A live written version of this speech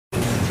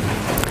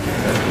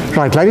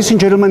Right, ladies and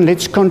gentlemen,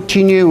 let's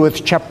continue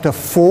with chapter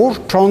 4,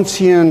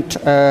 Transient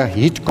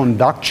Heat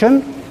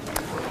Conduction,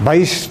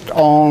 based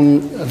on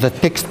the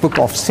textbook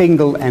of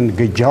Cengel and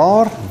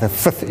Ghajar, the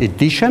 5th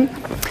edition.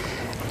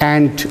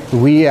 And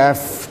we have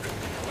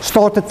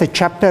started the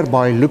chapter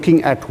by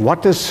looking at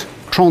what is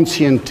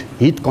transient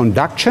heat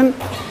conduction.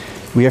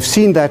 We have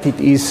seen that it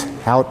is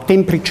how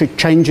temperature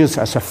changes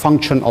as a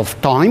function of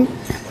time.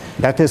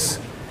 That is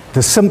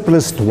the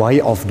simplest way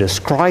of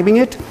describing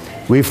it.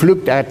 We've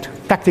looked at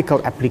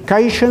practical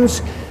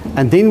applications,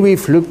 and then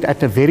we've looked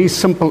at a very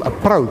simple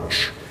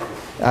approach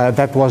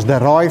that was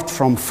derived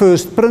from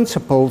first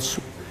principles,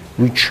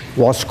 which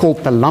was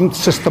called the lumped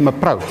system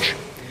approach.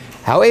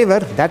 However,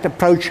 that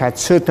approach had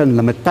certain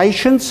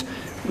limitations,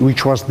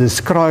 which was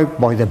described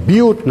by the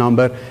Biot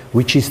number,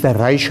 which is the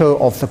ratio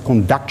of the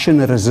conduction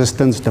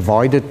resistance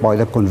divided by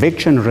the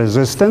convection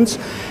resistance.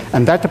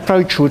 And that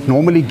approach would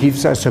normally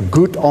give us a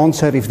good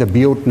answer if the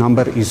Biot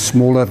number is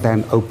smaller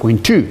than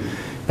 0.2.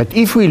 But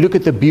if we look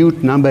at the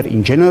Biot number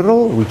in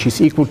general, which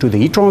is equal to the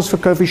heat transfer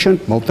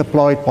coefficient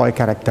multiplied by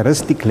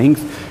characteristic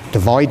length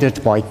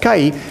divided by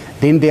K,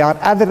 then there are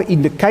other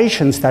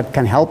indications that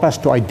can help us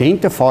to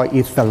identify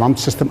if the lumped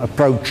system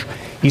approach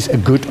is a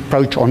good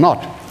approach or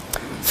not.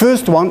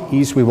 First one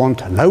is we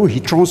want low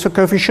heat transfer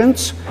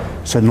coefficients.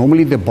 So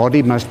normally the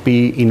body must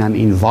be in an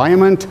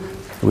environment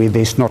where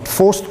there's not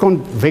forced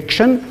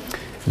convection.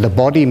 The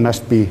body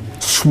must be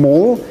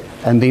small.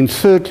 And then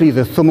thirdly,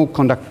 the thermal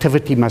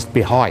conductivity must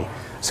be high.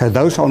 So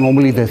those are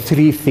normally the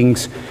three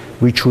things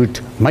which would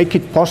make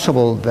it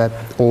possible that,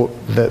 or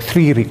the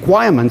three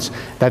requirements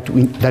that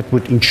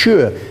would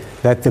ensure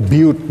that the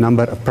Biot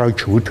number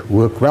approach would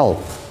work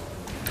well.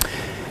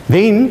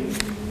 Then,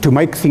 to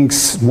make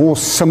things more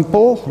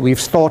simple, we've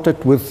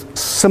started with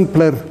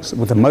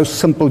the most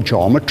simple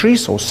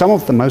geometries, or some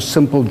of the most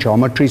simple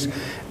geometries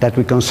that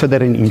we consider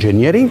in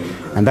engineering,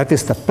 and that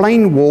is the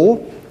plane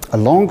wall, a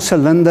long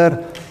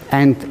cylinder,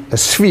 and a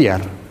sphere.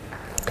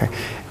 Okay.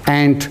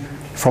 And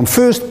from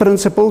first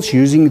principles,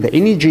 using the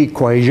energy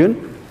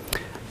equation,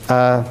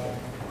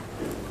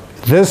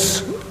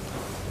 these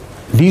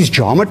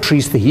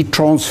geometries, the heat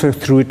transfer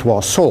through it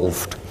was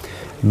solved.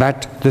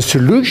 But the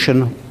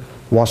solution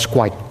was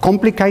quite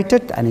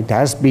complicated, and it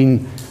has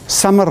been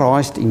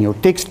summarized in your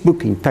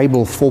textbook in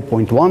table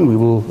 4.1. We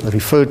will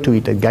refer to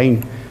it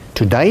again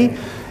today.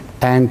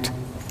 And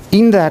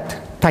in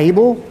that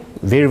table,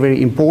 very,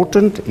 very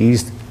important,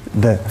 is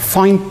the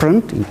fine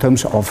print in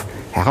terms of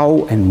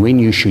how and when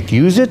you should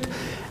use it.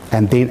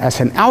 And then as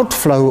an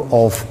outflow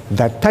of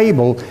that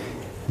table,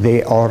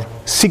 there are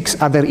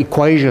 6 other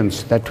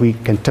equations that we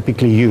can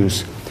typically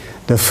use.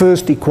 The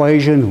first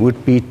equation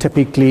would be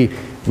typically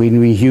when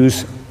we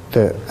use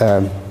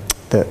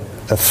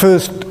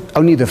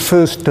only the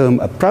first term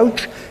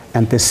approach,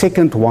 and the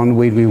second one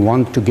where we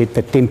want to get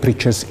the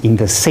temperatures in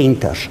the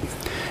center.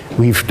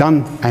 We've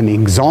done an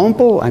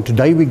example, and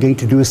today we're going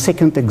to do a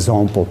second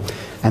example.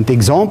 And the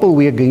example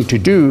we are going to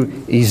do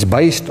is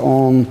based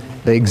on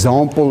the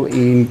example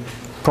in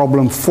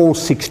problem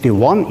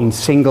 461 in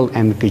Cengel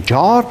and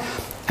Ghajar,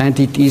 and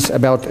it is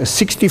about a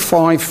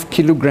 65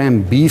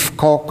 kilogram beef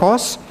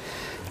carcass.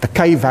 The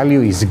K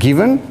value is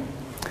given,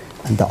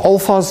 and the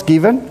alpha is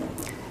given,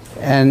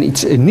 and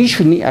it's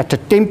initially at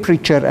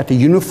a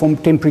uniform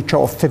temperature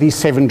of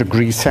 37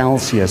 degrees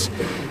Celsius,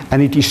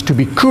 and it is to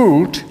be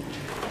cooled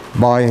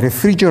by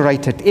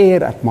refrigerated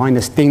air at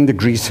minus 10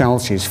 degrees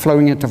Celsius,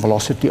 flowing at a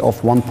velocity of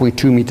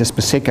 1.2 meters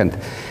per second.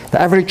 The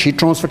average heat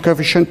transfer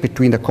coefficient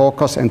between the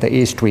carcass and the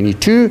air is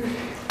 22,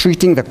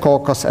 treating the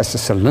carcass as a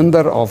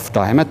cylinder of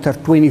diameter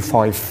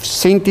 25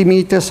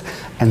 centimeters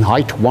and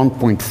height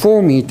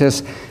 1.4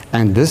 meters,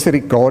 and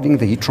disregarding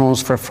the heat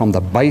transfer from the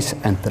base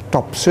and the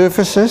top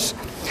surfaces.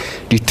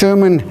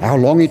 Determine how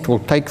long it will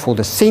take for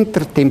the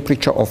center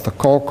temperature of the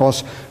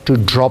carcass to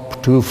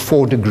drop to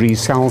 4 degrees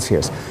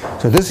Celsius.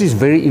 So this is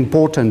very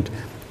important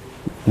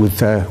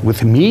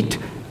with meat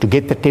to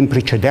get the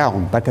temperature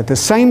down, but at the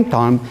same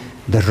time,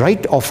 the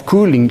rate of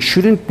cooling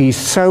shouldn't be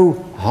so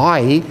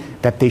high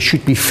that they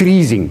should be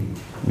freezing,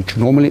 which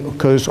normally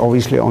occurs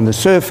obviously on the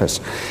surface.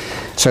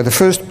 So the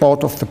first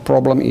part of the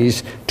problem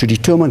is to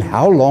determine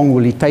how long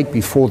will it take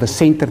before the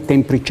center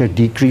temperature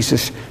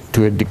decreases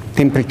to a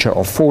temperature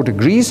of 4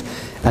 degrees,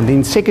 and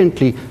then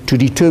secondly, to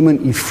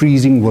determine if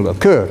freezing will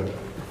occur.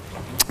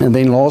 And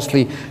then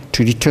lastly,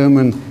 to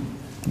determine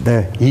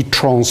the heat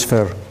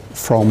transfer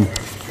from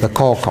the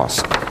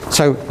carcass.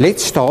 So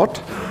let's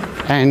start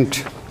and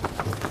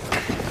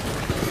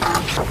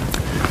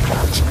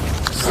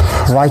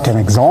write an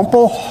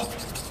example.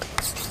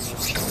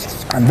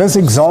 And this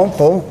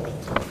example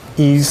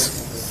is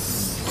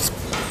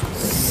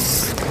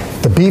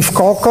the beef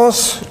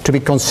carcass to be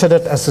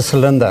considered as a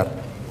cylinder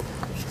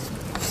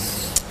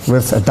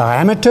with a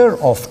diameter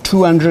of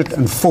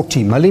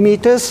 240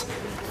 millimeters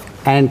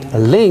and a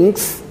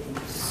length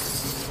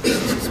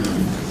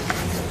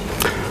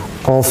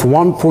of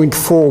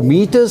 1.4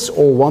 meters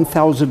or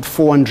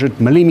 1,400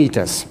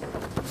 millimeters.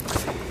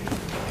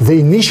 The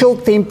initial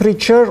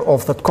temperature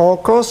of the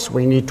carcass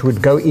when it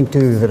would go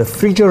into the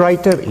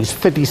refrigerator is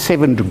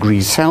 37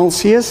 degrees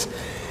Celsius.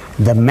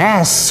 The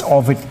mass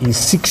of it is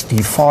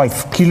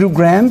 65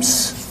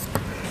 kilograms.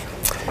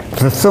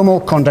 The thermal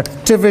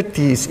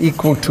conductivity is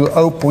equal to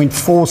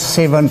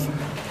 0.47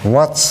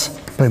 watts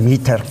per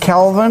meter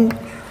Kelvin.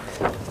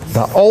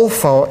 The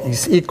alpha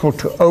is equal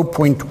to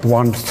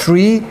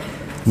 0.13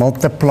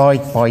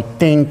 multiplied by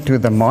 10 to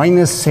the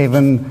minus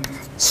 7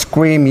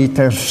 square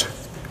meters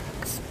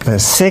per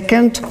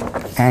second,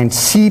 and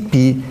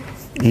Cp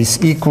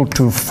is equal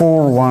to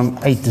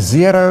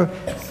 4180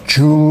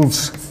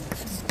 joules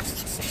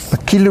per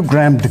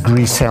kilogram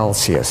degree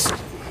Celsius.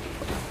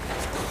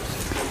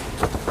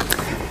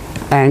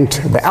 And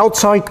the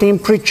outside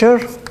temperature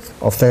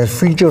of the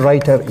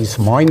refrigerator is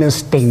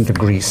minus 10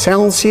 degrees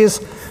Celsius.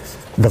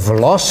 The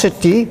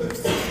velocity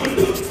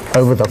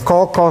over the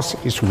carcass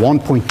is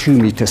 1.2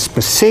 meters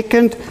per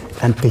second,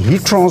 and the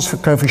heat transfer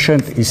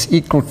coefficient is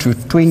equal to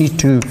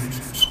 22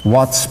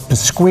 watts per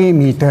square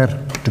meter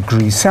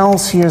degree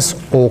Celsius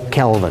or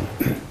Kelvin.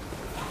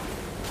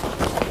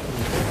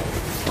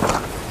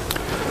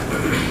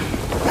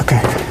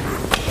 Okay.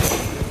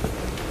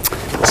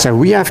 So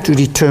we have to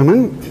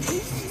determine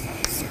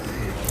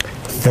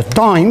the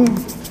time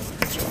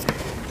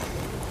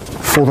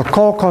for the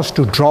carcass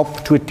to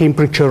drop to a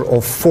temperature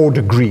of 4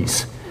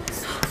 degrees.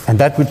 And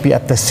that would be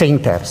at the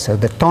center. So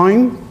the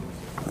time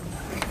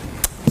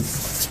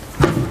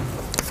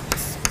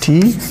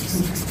T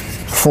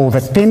for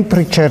the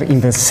temperature in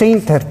the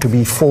center to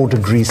be 4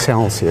 degrees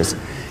Celsius.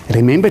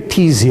 Remember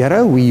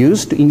T0 we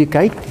used to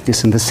indicate it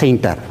is in the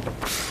center.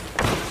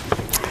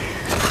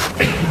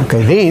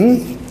 Okay,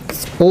 then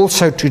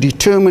also to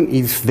determine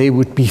if there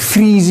would be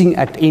freezing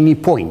at any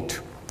point.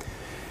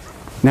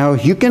 Now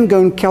you can go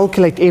and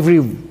calculate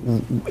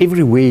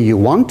everywhere you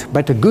want,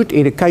 but a good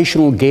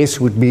educational guess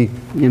would be,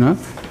 you know,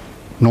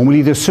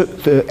 normally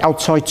the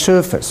outside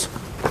surface.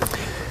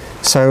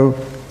 So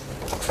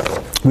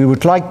we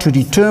would like to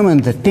determine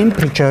the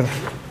temperature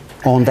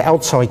on the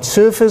outside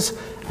surface,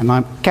 and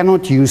I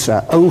cannot use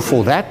O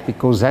for that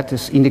because that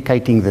is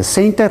indicating the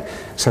center,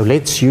 so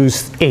let's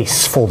use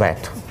S for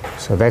that.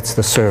 So that's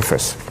the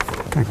surface.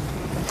 Okay.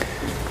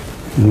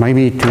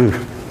 Maybe to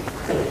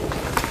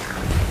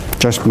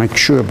just make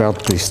sure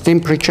about these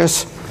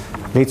temperatures,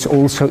 let's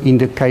also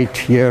indicate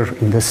here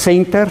in the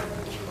center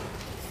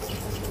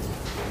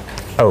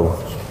O.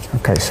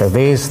 Okay, so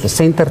there's the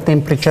center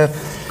temperature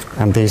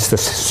and there's the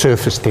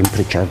surface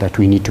temperature that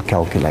we need to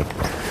calculate.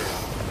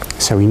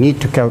 So we need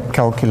to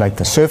calculate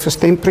the surface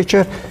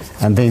temperature,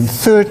 and then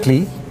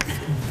thirdly,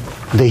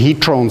 the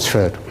heat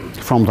transferred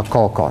from the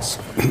carcass.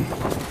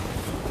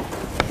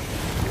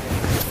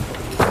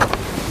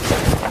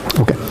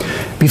 Okay.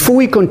 Before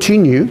we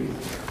continue,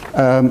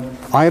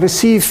 I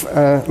receive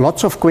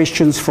lots of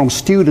questions from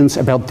students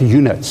about the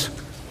units,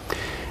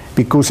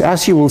 because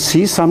as you will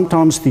see,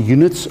 sometimes the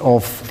units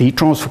of the heat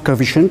transfer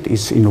coefficient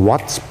is in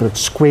watts per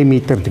square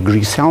meter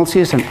degree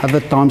Celsius, and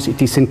other times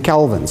it is in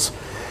kelvins.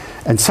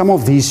 And some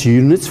of these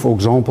units, for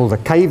example, the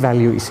K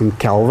value is in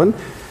Kelvin,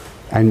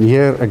 and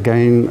here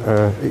again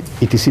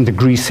it is in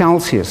degrees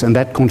Celsius, and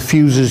that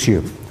confuses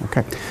you.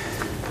 Okay.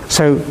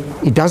 So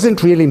it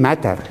doesn't really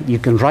matter. You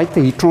can write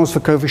the heat transfer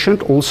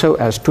coefficient also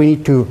as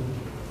 22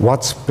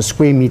 watts per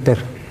square meter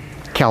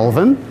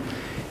Kelvin,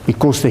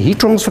 because the heat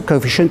transfer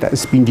coefficient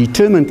has been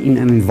determined in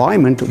an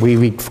environment where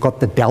we've got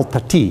the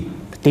delta T,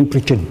 the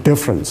temperature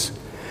difference.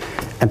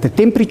 And the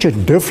temperature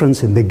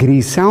difference in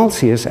degrees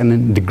Celsius and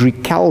in degree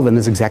Kelvin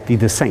is exactly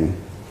the same.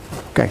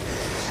 Okay.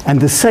 And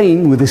the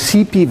same with the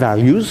Cp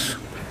values.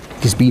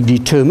 It is being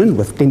determined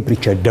with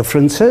temperature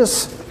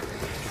differences.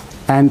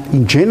 And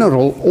in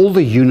general, all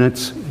the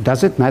units,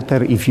 doesn't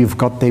matter if you've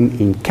got them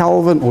in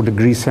Kelvin or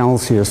degrees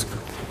Celsius,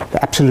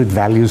 the absolute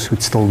values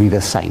would still be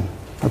the same.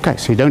 Okay,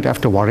 so you don't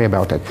have to worry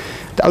about it.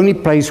 The only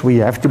place where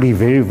you have to be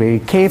very, very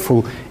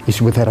careful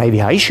is with the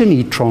radiation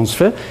heat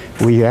transfer,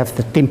 where you have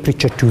the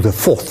temperature to the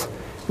fourth.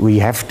 We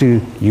have to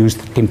use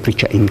the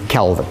temperature in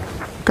Kelvin.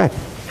 Okay,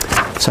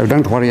 so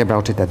don't worry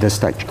about it at this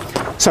stage.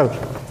 So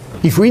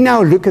if we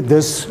now look at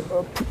this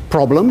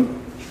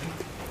problem,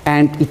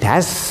 and it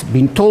has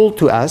been told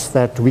to us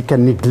that we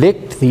can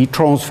neglect the heat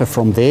transfer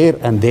from there,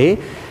 and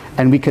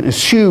we can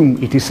assume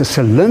it is a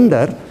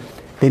cylinder,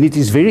 then it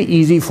is very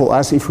easy for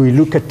us if we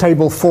look at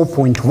table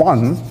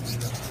 4.1.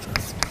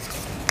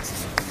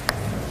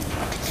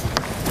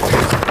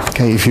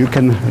 Okay, if you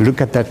can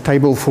look at that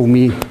table for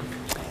me,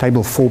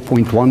 table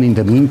 4.1 in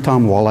the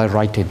meantime while I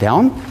write it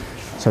down.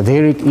 So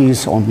there it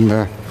is on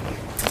the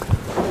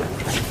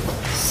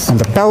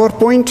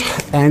PowerPoint,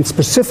 and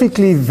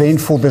specifically then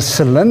for the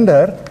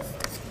cylinder,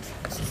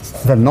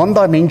 the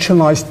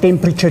non-dimensionalized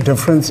temperature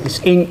difference is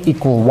n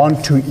equal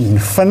 1 to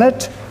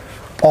infinite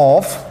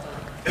of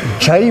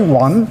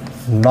J1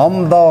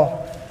 lambda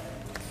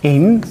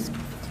n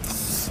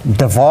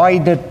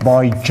divided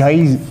by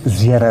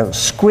J0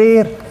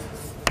 square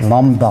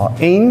lambda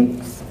n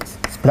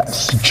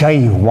plus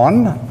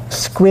J1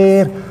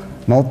 square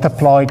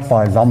multiplied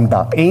by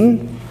lambda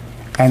n,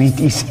 and it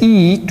is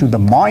e to the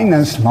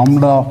minus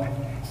lambda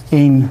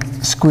n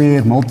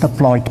squared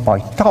multiplied by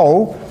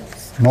tau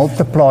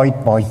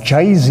multiplied by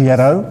j0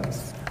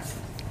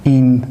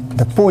 in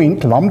the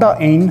point lambda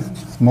n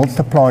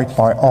multiplied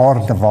by r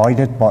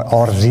divided by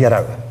r0,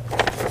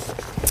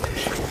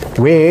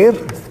 where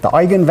the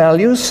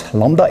eigenvalues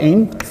lambda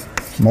n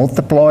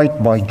multiplied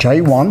by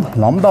j1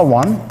 lambda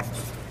 1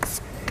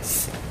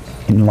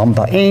 in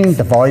lambda n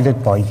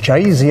divided by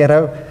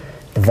j0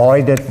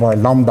 divided by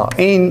lambda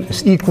n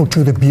is equal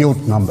to the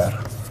Biot number.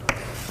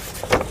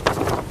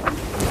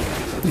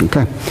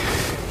 Okay,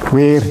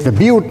 where the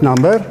Biot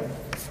number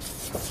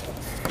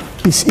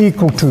is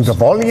equal to the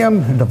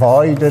volume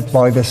divided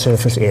by the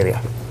surface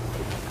area.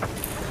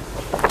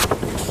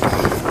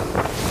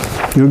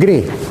 You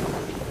agree?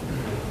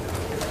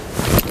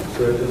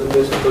 So isn't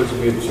there supposed to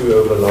be a 2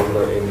 over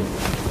lambda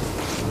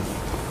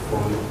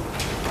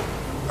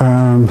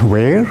n?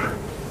 Where?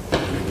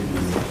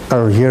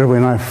 Oh, here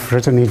when I've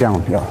written it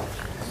down, yeah.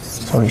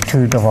 Sorry,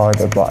 2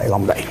 divided by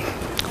lambda n.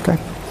 Okay.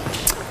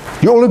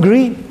 You all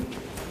agree?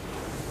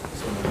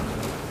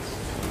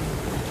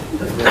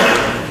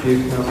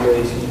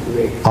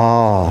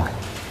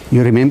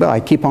 You remember, I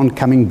keep on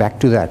coming back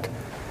to that.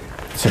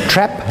 It's a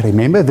trap.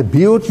 Remember, the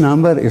Biot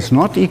number is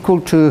not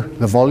equal to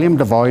the volume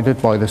divided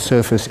by the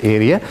surface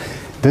area.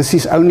 This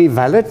is only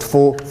valid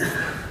for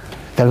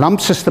the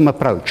lump system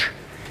approach.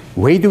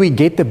 Where do we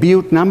get the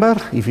Biot number?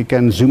 If you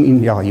can zoom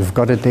in, yeah, you've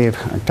got it there,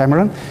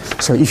 Cameron.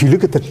 So if you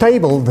look at the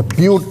table, the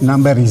Biot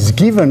number is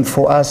given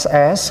for us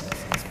as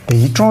the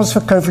heat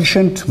transfer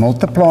coefficient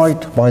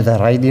multiplied by the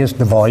radius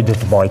divided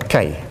by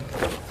k.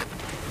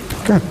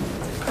 Okay.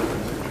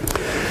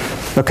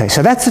 Okay,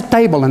 so that's the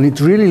table, and it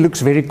really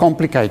looks very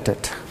complicated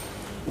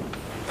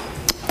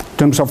in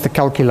terms of the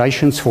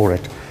calculations for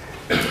it.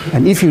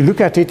 And if you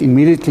look at it,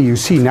 immediately you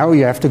see now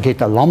you have to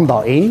get a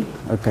lambda n.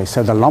 Okay,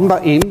 so the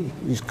lambda n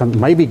you can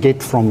maybe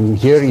get from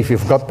here if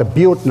you've got the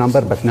Biot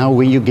number, but now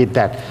where you get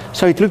that.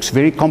 So it looks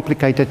very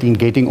complicated in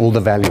getting all the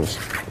values.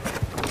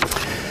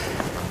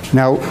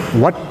 Now,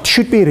 what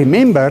should be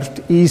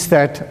remembered is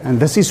that, and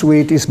this is where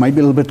it is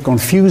maybe a little bit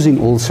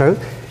confusing also,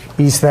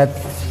 is that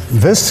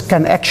this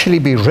can actually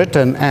be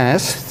written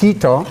as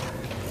theta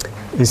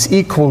is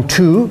equal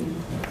to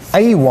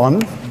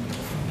A1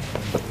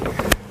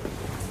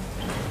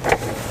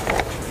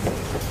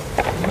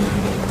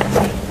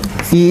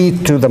 e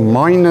to the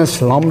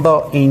minus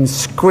lambda n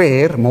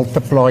square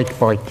multiplied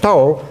by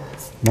tau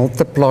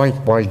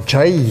multiplied by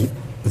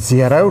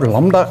j0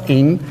 lambda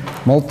n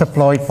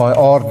multiplied by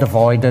r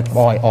divided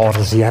by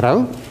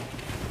r0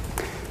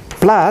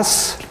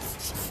 plus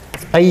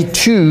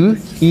A2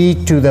 e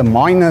to the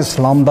minus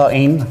lambda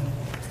n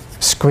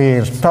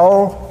square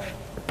tau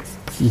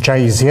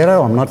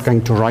j0, I'm not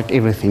going to write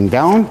everything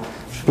down,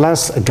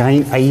 plus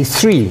again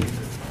A3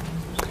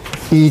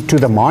 e to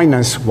the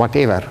minus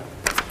whatever.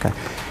 Okay.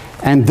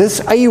 And this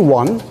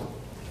A1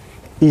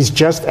 is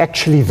just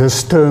actually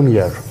this term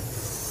here.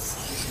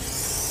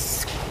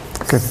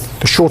 Okay.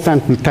 The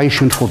shorthand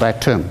notation for that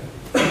term.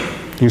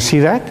 You see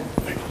that?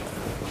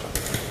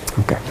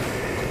 Okay.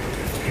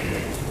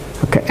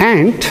 Okay,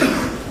 and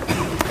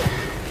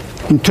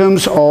in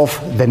terms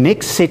of the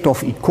next set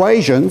of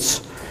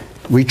equations,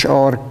 which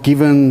are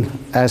given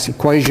as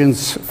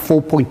equations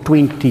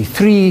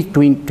 4.23,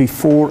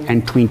 24,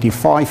 and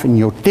 25 in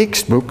your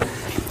textbook,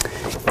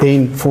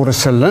 then for a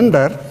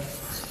cylinder,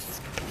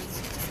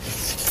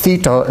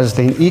 theta is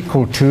then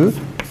equal to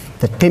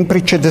the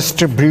temperature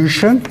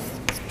distribution,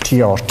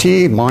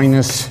 TRT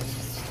minus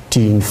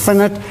T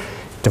infinite,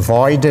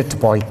 divided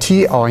by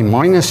Ti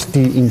minus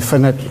T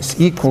infinite is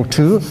equal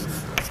to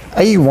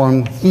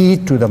A1 e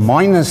to the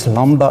minus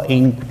lambda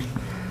n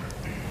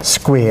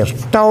square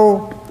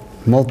tau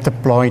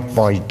multiplied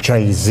by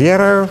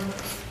J0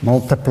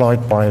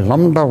 multiplied by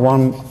lambda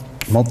 1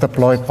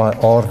 multiplied by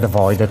R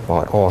divided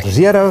by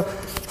R0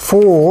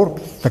 for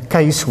the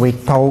case where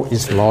tau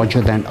is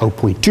larger than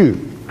 0.2.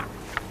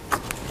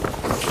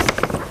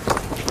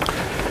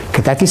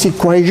 Okay, that is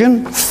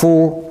equation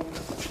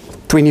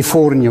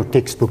 424 in your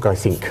textbook, I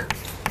think.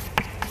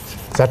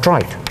 Is that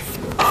right?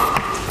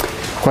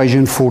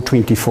 Equation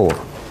 424.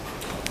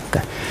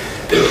 Okay.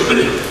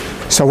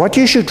 So what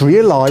you should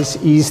realize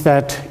is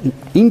that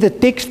in the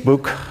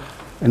textbook,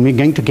 and we're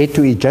going to get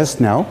to it just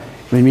now,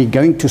 when we're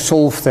going to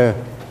solve the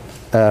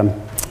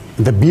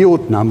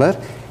Biot number,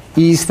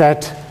 is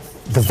that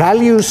the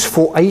values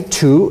for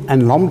A2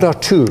 and lambda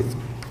 2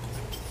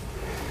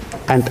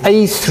 and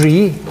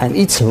A3 and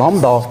its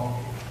lambda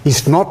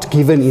is not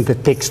given in the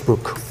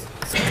textbook.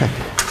 Okay.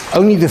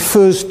 Only the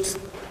first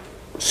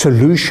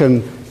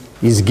solution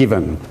is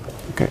given.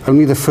 Okay.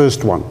 Only the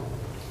first one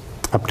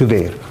up to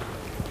there.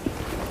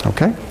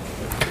 Okay.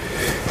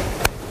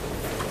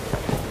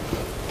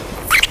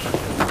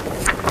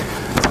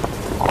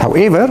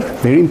 However,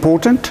 very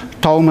important,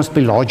 tau must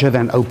be larger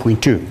than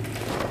 0.2.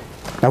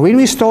 Now when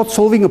we start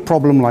solving a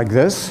problem like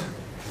this,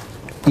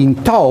 in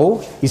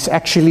tau is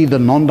actually the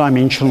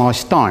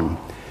non-dimensionalized time.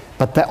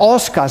 But they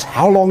ask us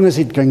how long is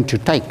it going to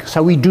take.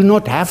 So we do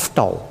not have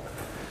tau.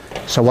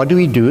 So what do?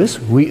 Is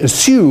we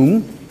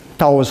assume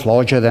tau is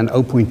larger than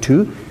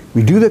 0.2,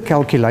 we do the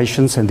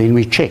calculations and then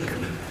we check.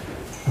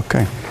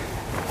 Okay.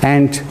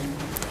 And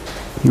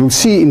you'll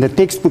see in the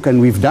textbook, and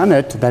we've done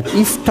it, that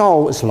if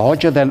tau is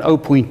larger than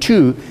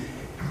 0.2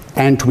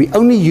 and we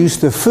only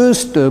use the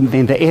first term,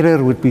 then the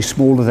error would be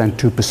smaller than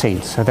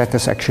 2%. So that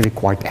is actually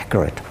quite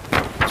accurate.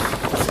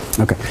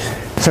 Okay.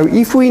 So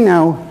if we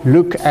now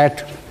look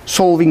at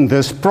solving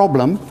this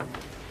problem,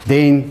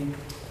 then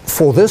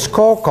for this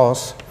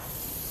Carcass,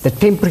 the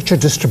temperature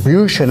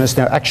distribution has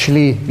now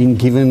actually been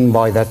given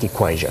by that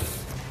equation.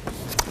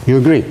 You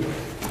agree?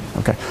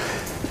 Okay.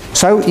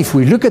 So if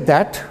we look at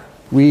that,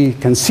 we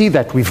can see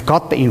that we've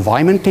got the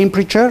environment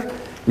temperature,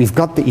 we've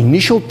got the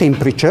initial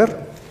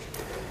temperature,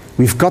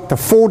 we've got the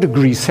 4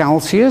 degrees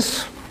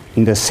Celsius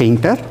in the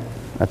center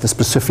at the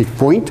specific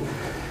point.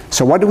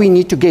 So what do we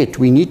need to get?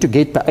 We need to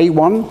get the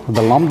A1,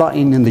 the lambda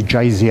n, and the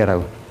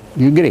J0.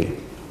 You agree?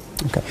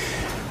 Okay.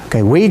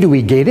 Okay, where do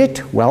we get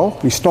it? Well,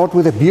 we start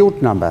with a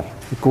Biot number,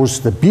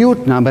 because the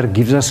Biot number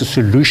gives us a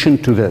solution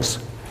to this.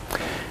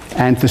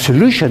 And the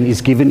solution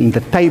is given in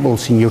the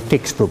tables in your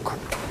textbook.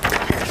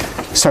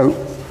 So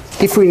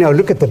if we now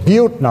look at the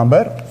Biot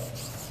number,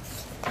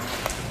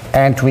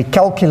 and we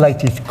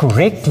calculate it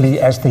correctly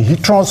as the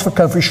heat transfer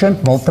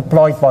coefficient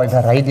multiplied by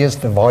the radius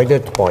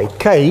divided by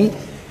K,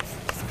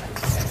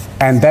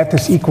 and that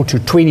is equal to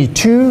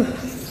 22.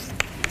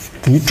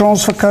 The heat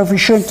transfer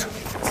coefficient,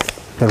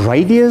 the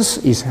radius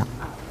is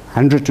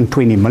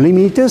 120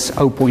 millimeters,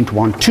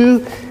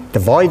 0.12,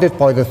 divided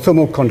by the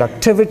thermal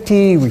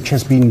conductivity, which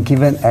has been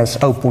given as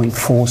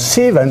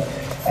 0.47,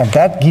 and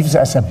that gives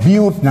us a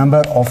Biot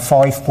number of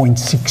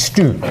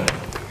 5.62.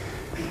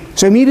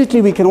 So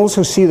immediately we can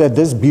also see that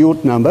this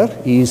Biot number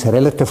is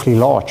relatively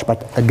large.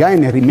 But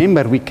again,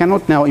 remember, we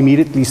cannot now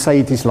immediately say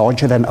it is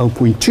larger than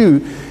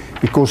 0.2,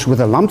 because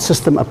with a lump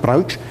system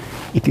approach,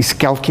 it is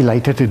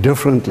calculated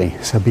differently.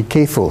 So be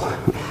careful.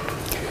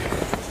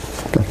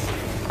 Okay.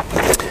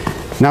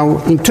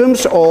 Now, in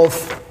terms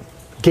of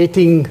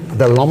getting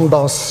the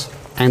lambdas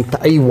and the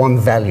A1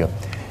 value,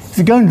 if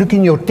you go and look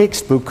in your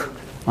textbook,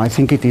 I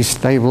think it is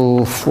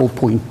table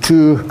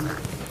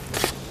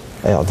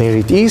 4.2. There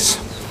it is.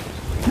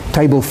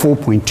 Table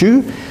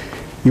 4.2,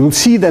 you will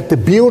see that the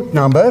Biot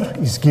number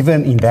is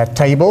given in that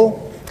table,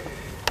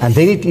 and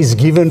then it is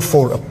given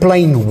for a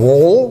plain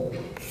wall,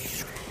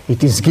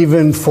 it is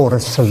given for a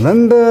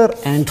cylinder,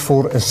 and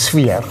for a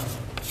sphere.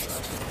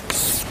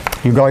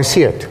 You guys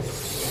see it?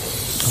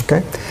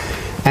 Okay.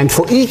 And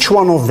for each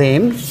one of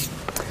them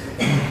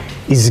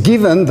is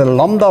given the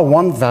lambda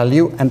 1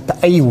 value and the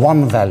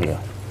A1 value.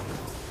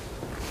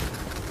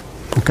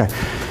 Okay.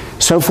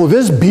 So for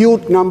this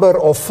Biot number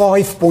of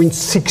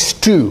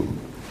 5.62,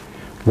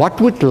 what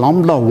would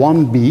lambda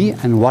 1 be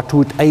and what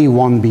would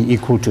A1 be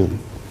equal to?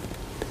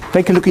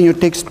 Take a look in your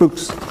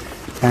textbooks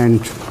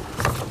and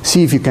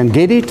see if you can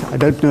get it. I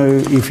don't know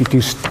if it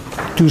is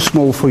too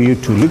small for you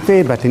to look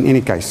there, but in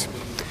any case.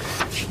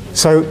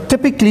 So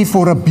typically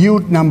for a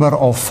Biot number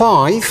of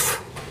 5,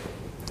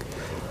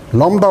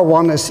 lambda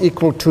 1 is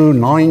equal to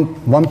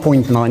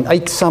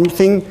 1.98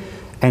 something,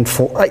 and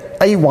for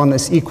A1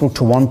 is equal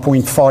to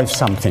 1.5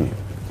 something.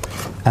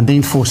 And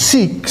then for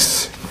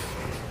 6,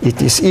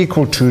 it is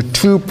equal to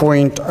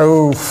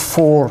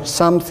 2.04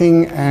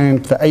 something,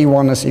 and the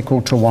A1 is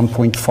equal to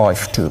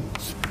 1.52.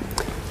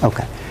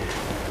 Okay.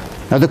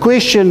 Now the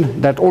question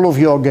that all of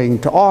you are going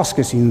to ask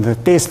is in the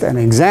test and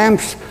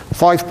exams,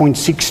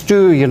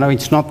 5.62, you know,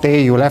 it's not there,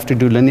 you'll have to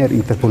do linear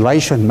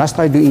interpolation. Must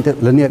I do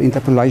linear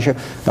interpolation?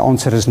 The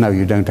answer is no,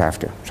 you don't have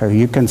to. So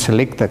you can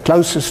select the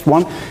closest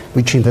one,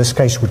 which in this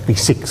case would be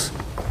 6.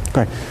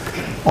 Okay.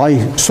 I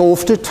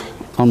solved it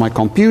on my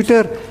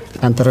computer,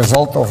 and the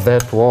result of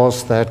that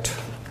was that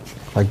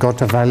I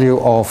got a value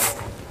of,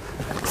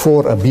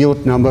 for a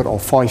Biot number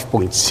of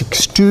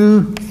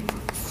 5.62,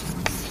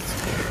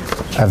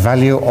 a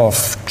value of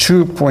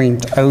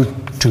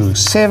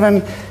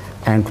 2.027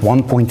 and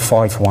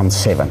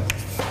 1.517.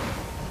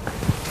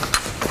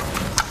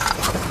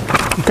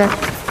 Okay.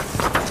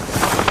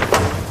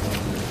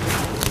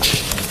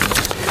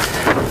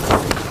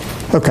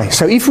 Okay,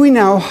 so if we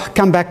now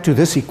come back to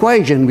this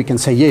equation, we can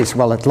say, yes,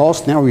 well, at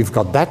last now we've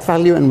got that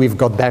value and we've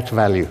got that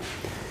value.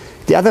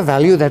 The other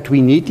value that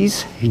we need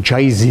is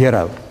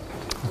J0.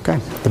 Okay,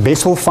 the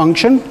Bessel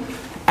function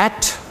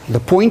at the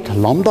point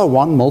lambda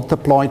 1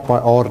 multiplied by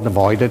r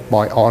divided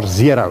by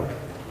r0.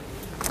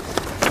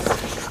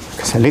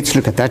 Okay, so let's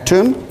look at that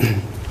term.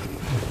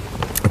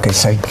 Okay,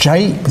 so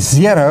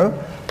J0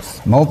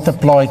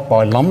 multiplied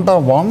by lambda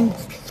 1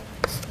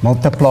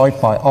 multiplied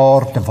by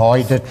r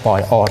divided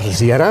by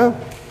r0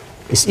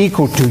 is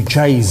equal to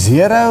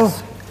J0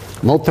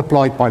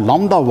 multiplied by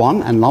lambda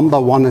 1, and lambda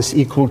 1 is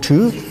equal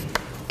to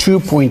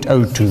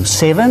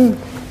 2.027.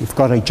 We've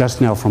got it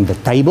just now from the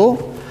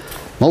table.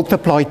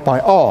 Multiplied by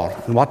r.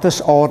 And what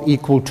is r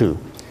equal to?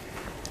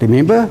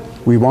 Remember,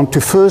 we want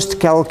to first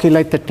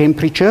calculate the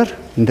temperature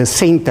in the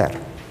center.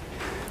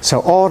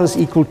 So r is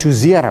equal to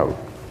 0.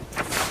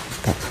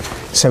 Okay.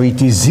 So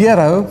it is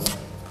 0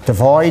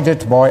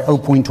 divided by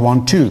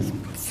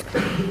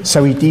 0.12.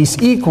 So it is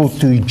equal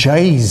to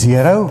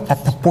J0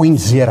 at the point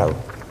 0.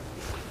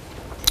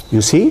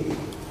 You see?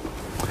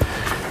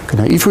 Okay,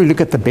 now if we look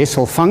at the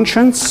Bessel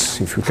functions,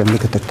 if we can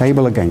look at the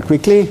table again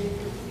quickly,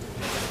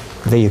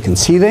 there you can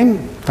see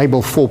them,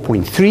 table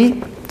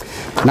 4.3.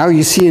 Now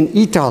you see an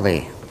eta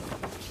there.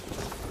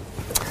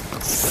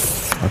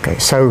 Okay,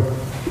 so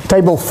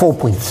table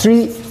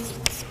 4.3,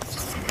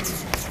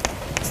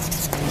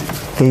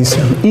 there's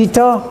an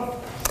eta,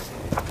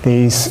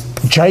 there's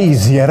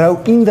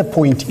J0 in the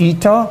point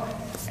eta,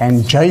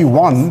 and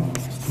J1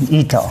 in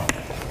eta.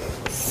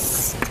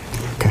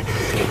 Okay.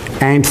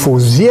 And for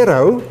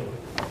 0,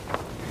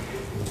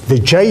 the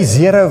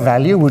J0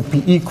 value would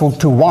be equal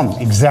to 1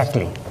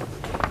 exactly,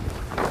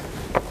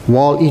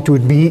 while it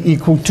would be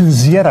equal to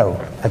 0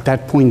 at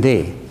that point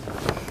there.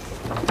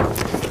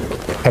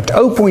 At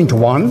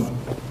 0.1,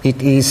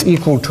 it is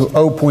equal to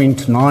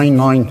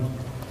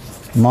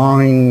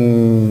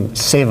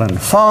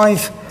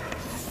 0.99975,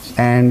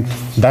 and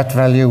that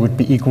value would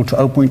be equal to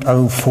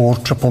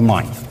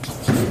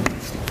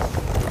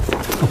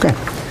 0.04999. Okay.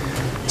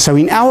 So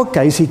in our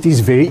case, it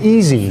is very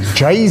easy.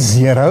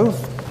 J0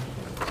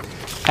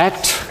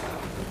 at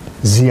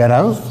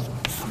 0,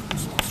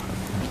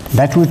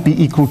 that would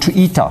be equal to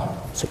eta.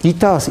 So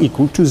eta is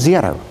equal to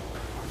 0.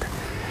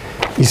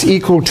 Is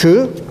equal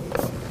to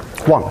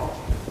 1.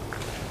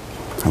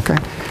 Okay.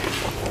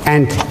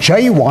 And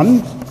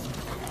J1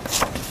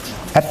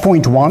 at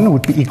point 1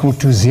 would be equal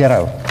to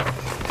 0.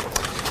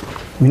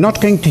 We're not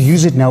going to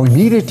use it now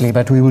immediately,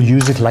 but we will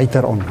use it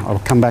later on. I'll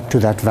come back to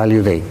that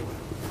value there.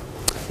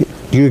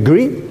 Do you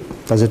agree?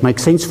 Does it make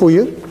sense for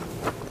you?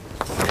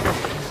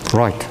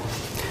 Right.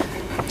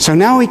 So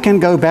now we can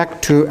go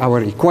back to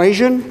our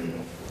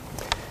equation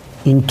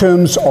in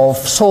terms of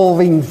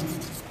solving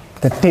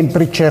the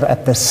temperature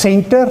at the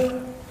center,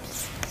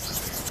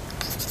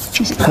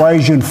 which is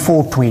equation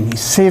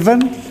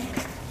 427,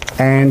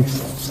 and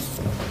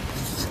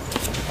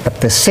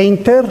at the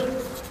center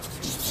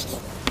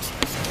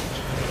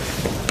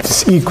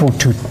is equal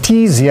to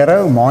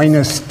T0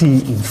 minus T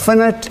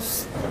infinite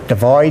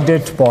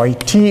divided by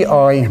Ti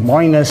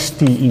minus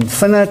T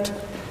infinite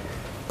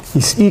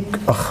is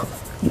equal,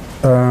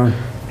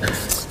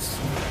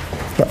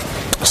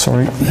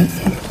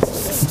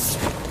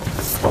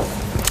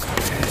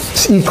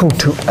 it's equal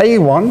to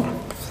A1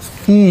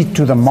 e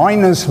to the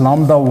minus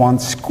lambda 1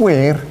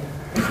 square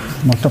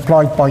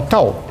multiplied by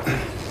tau.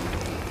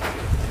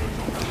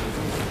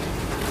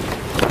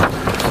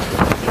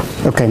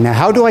 Okay, now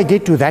how do I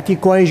get to that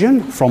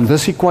equation from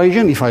this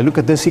equation? If I look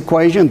at this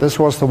equation, this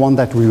was the one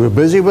that we were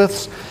busy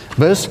with.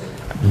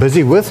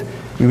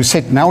 You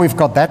said now we've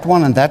got that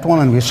one,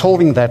 and we're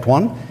solving that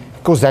one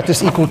because that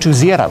is equal to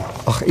 0,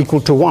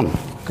 equal to 1.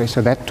 Okay,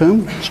 so that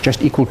term is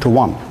just equal to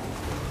 1.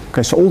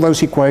 Okay, so all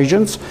those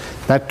equations,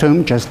 that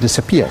term just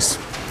disappears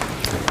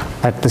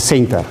at the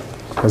center.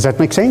 Does that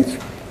make sense?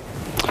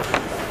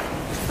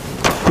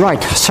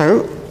 Right,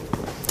 so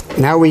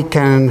now we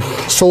can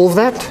solve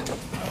that.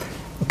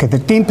 Okay, the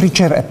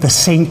temperature at the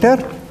center,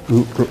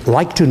 we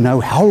like to know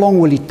how long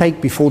will it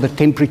take before the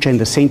temperature in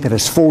the center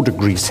is 4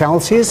 degrees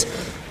Celsius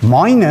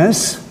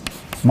minus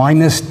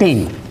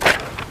 10.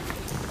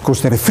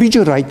 Because the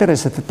refrigerator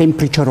is at the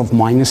temperature of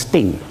minus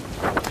 10.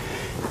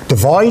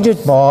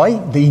 Divided by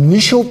the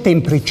initial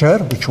temperature,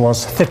 which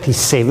was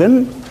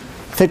 37.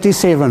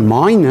 37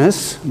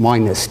 minus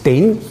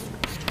 10.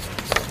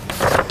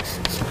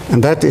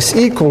 And that is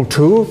equal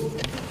to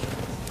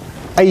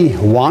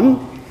A1.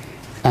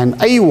 And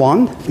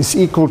A1 is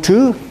equal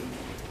to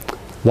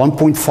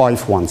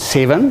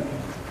 1.517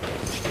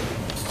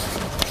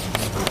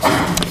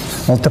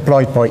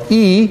 multiplied by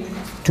E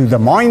to the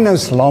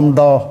minus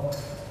lambda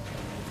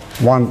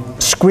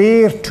 1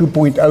 square,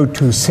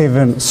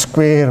 2.027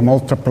 square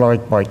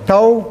multiplied by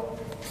tau.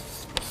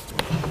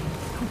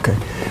 Okay.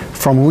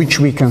 From which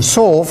we can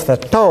solve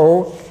that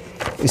tau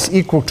is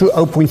equal to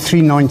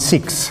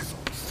 0.396.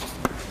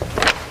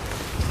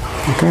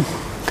 Okay.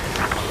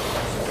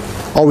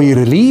 Are we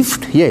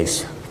relieved?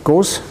 Yes,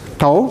 because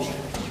tau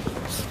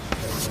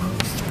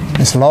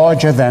is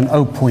larger than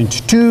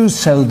 0.2,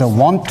 so the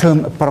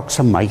one-term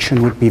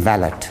approximation would be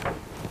valid.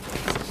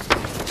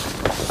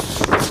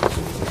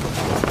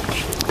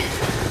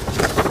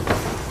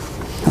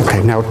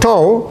 Okay, now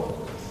tau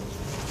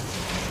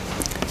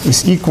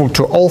is equal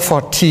to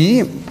alpha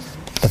t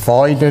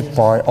divided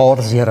by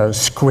R0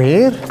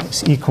 squared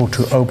is equal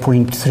to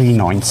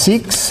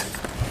 0.396.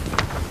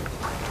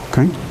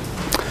 Okay.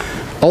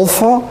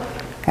 Alpha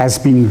has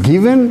been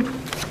given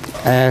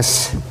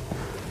as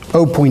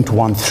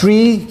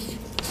 0.13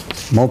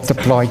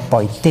 multiplied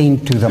by 10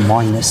 to the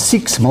minus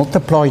 6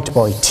 multiplied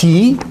by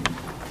t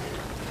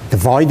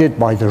divided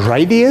by the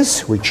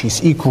radius, which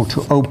is equal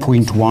to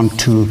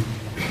 0.12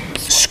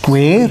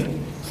 square,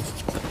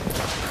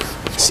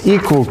 is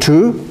equal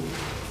to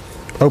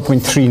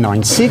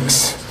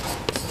 0.396.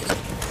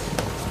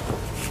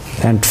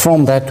 And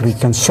from that we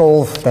can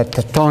solve that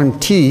the time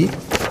t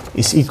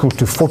is equal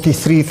to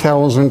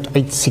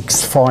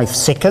 43,865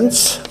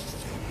 seconds,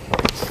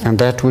 and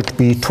that would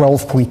be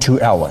 12.2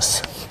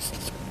 hours.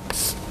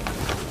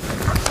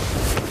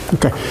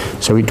 Okay,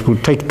 so it will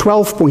take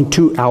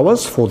 12.2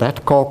 hours for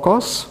that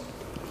carcass,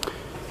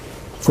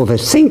 for the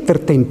center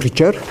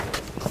temperature,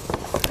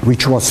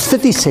 which was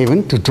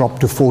 37, to drop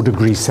to 4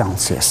 degrees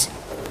Celsius.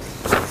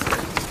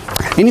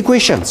 Any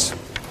questions?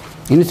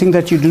 Anything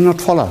that you do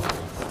not follow?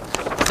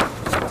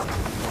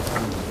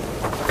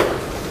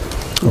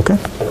 Okay.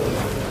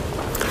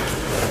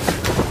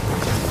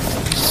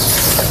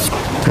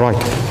 Right.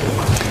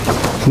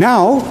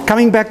 Now,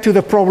 coming back to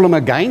the problem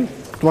again,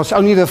 it was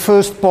only the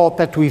first part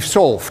that we've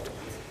solved.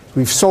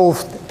 We've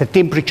solved the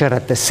temperature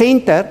at the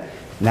center.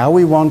 Now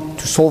we want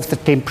to solve the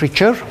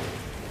temperature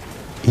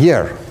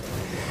here.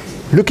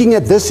 Looking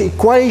at this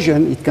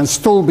equation, it can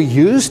still be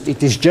used.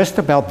 It is just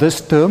about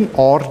this term,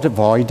 R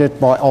divided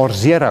by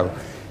R0.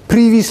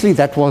 Previously,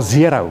 that was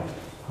 0.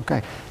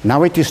 Okay.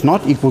 Now it is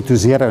not equal to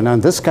 0. Now in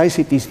this case,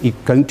 it is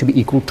going to be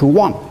equal to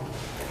 1.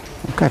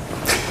 Okay.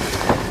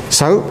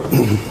 So,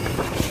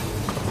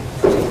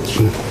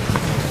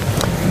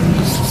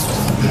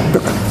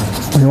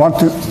 we want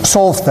to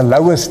solve the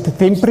lowest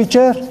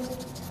temperature.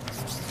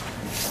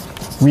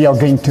 We are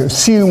going to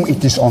assume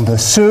it is on the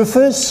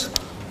surface.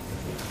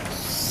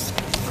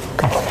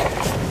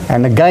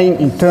 And again,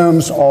 in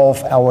terms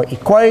of our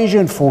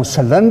equation for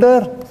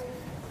cylinder,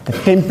 the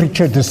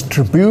temperature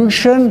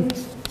distribution,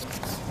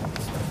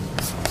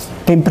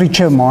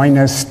 temperature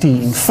minus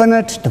T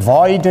infinite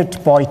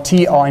divided by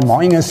Ti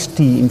minus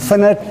T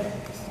infinite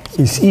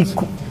is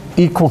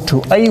equal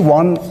to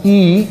A1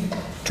 E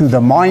to the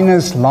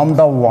minus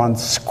lambda 1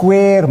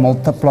 square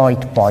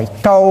multiplied by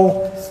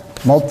tau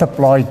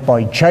multiplied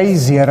by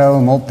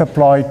J0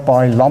 multiplied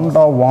by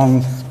lambda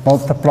 1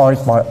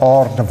 multiplied by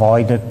R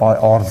divided by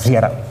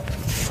R0.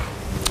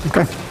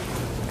 Okay.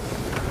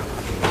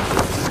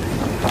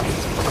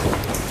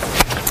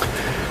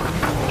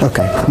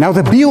 Okay. Now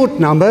the Biot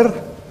number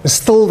is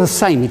still the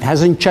same. It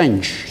hasn't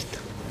changed.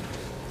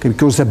 Okay,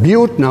 because the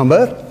Biot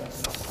number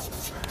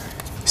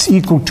is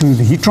equal to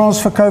the heat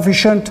transfer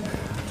coefficient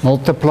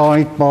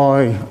multiplied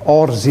by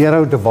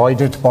R0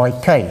 divided by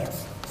K.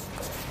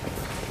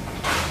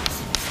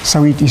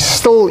 So it is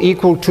still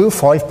equal to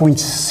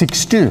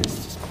 5.62.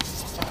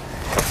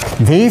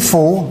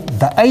 Therefore,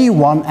 the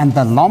A1 and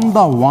the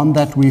lambda 1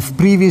 that we've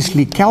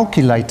previously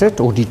calculated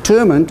or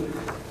determined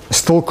is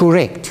still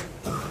correct.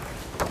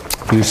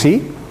 You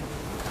see?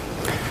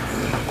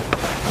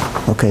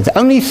 Okay, the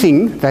only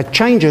thing that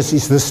changes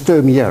is this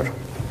term here.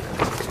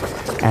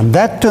 And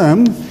that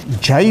term,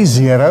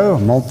 J0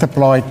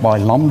 multiplied by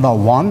lambda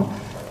 1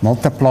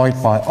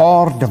 multiplied by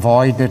R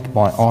divided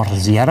by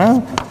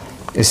R0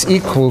 is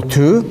equal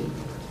to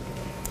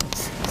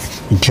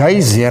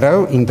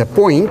J0 in the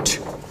point.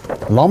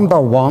 Lambda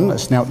 1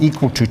 is now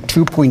equal to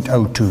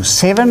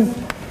 2.027.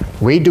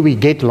 Where do we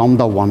get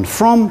lambda 1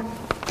 from?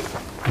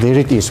 There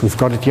it is. We've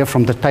got it here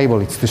from the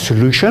table. It's the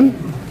solution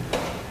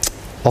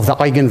of the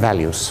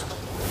eigenvalues.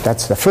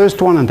 That's the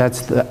first one, and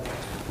that's the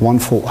one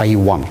for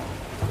A1.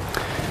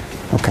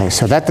 Okay,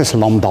 so that is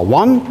lambda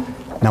 1.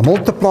 Now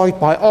multiplied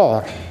by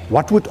R.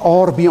 What would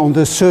R be on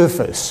the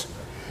surface?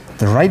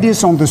 The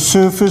radius on the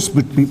surface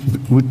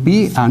would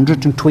be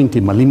 120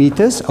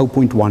 millimeters,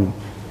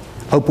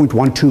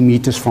 0.12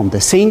 meters from the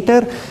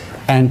center,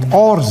 and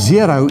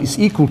R0 is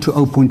equal to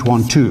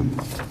 0.12.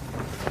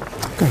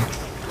 Okay.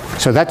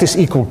 So that is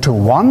equal to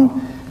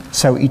 1.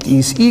 So it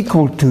is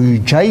equal to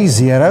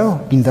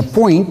J0 in the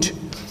point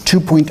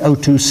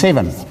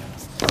 2.027.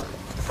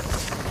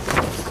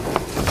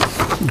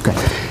 Okay.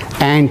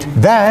 And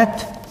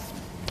that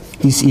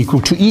is equal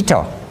to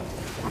eta.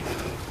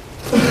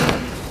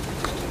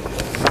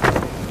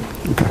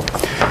 Okay.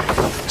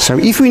 So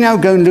if we now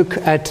go and look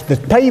at the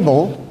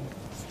table,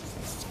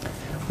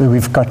 where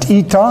we've got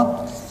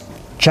eta,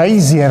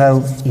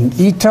 J0 in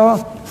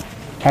eta,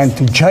 and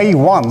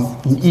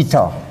J1 in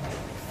eta.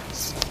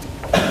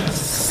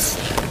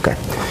 Okay.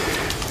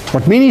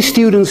 What many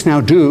students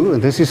now do,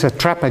 and this is a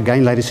trap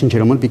again, ladies and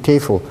gentlemen, be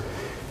careful.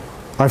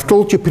 I've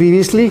told you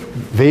previously,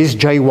 there's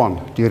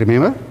J1, do you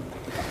remember?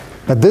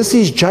 But this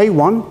is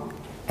J1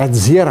 at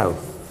 0.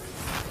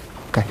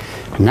 Okay.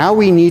 Now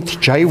we need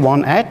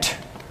J1 at,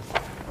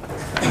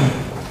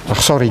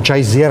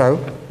 J0.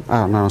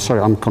 Oh, no,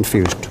 sorry, I'm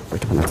confused.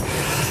 Wait a minute.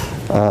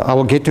 I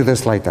will get to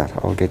this later.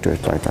 I'll get to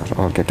it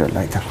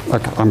later.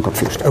 Okay, I'm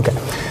confused. Okay.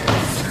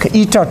 Okay,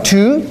 eta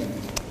 2,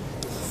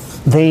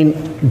 then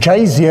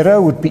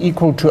J0 would be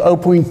equal to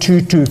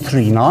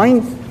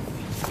 0.2239.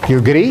 You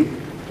agree?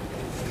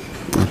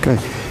 Okay.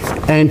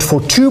 And for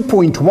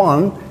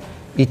 2.1,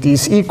 it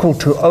is equal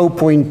to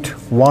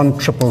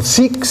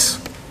 0.1666.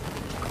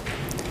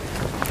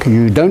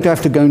 You don't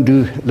have to go and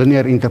do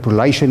linear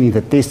interpolation in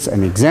the tests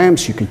and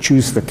exams. You can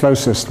choose the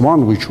closest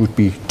one, which would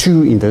be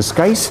 2 in this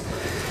case.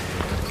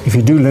 If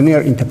you do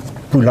linear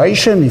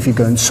interpolation, if you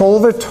go and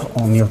solve it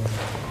on your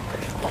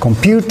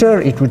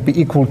computer, it would be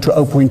equal to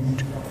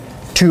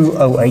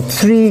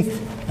 0.2083,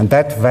 and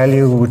that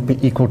value would be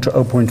equal to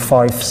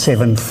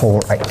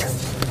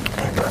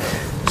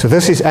 0.5748. So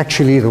this is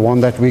actually the one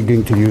that we're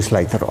going to use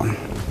later on.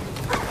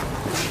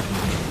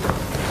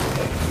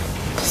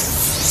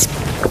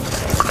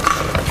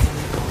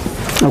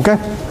 Okay?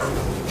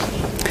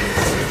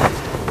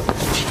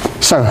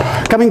 So,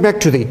 coming back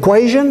to the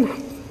equation,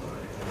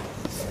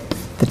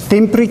 the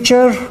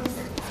temperature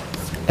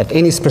at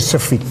any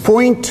specific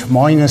point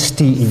minus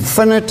T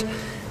infinite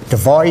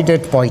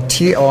divided by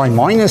Ti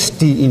minus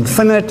T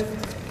infinite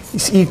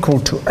is equal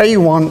to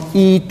A1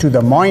 e to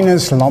the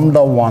minus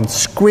lambda 1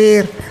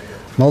 square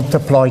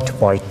multiplied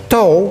by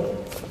tau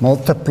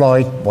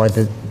multiplied by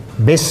the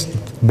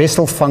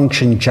Bessel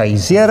function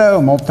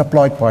J0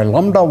 multiplied by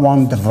lambda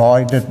 1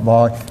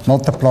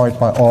 multiplied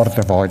by R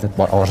divided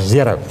by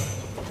R0.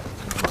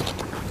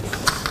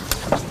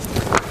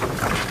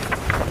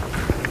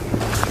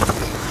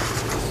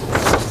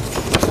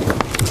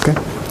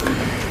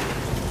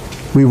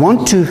 We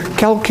want to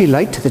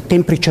calculate the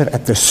temperature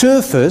at the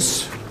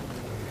surface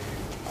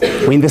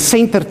when the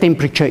center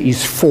temperature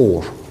is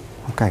 4.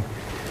 Okay.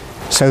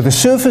 So the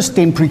surface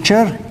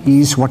temperature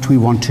is what we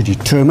want to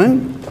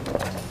determine,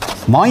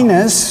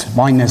 minus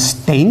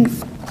 10,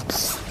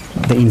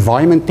 the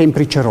environment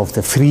temperature of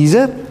the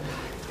freezer,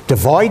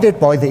 divided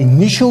by the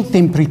initial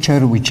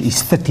temperature, which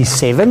is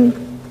 37.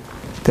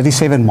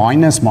 37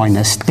 minus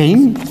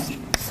 10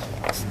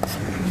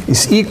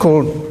 is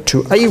equal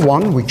to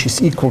A1, which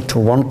is equal to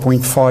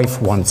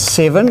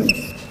 1.517,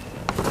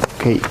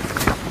 okay,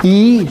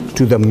 e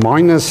to the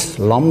minus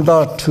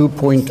lambda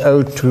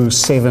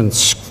 2.027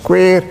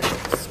 square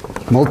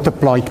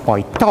multiplied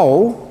by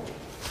tau.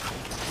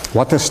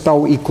 What is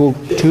tau equal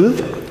to?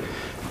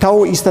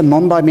 Tau is the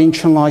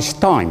non-dimensionalized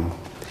time,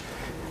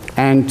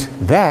 and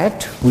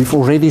that we've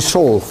already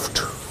solved.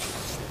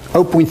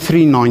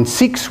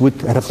 0.396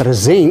 would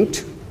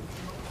represent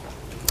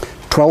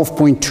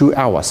 12.2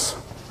 hours.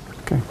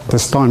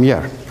 This time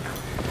here.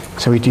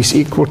 So it is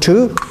equal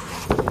to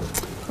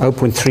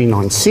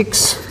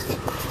 0.396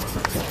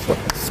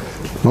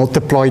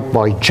 multiplied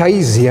by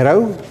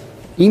J0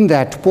 in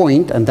that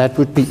point, and that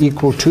would be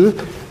equal to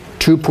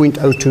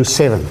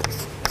 2.027.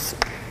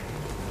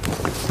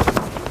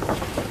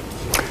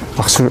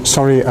 Oh,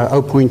 sorry,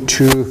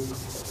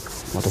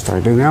 0.2, what did I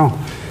do now?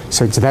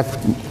 So it's that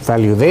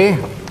value there,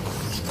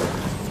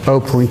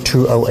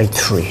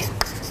 0.2083.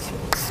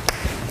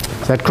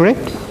 Is that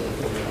correct?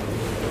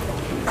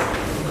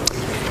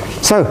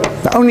 So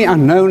the only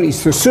unknown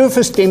is the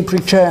surface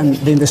temperature, and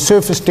then the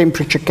surface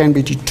temperature can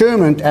be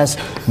determined as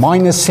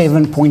minus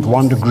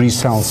 7.1 degrees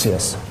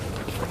Celsius.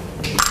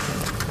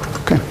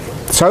 Okay.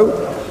 So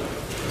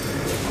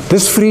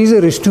this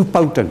freezer is too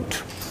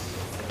potent.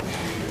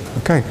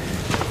 Okay.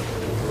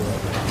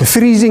 The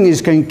freezing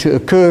is going to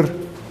occur,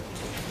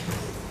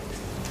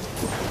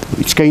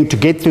 it's going to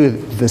get to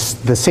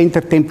the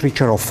center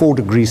temperature of 4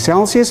 degrees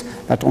Celsius,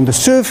 but on the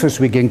surface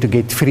we're going to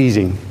get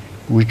freezing,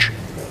 which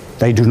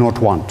they do not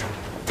want.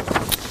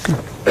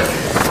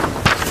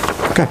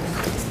 Okay.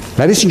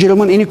 Ladies and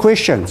gentlemen, any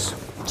questions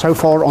so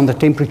far on the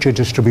temperature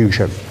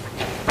distribution?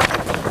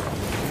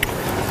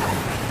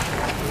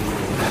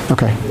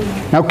 Okay.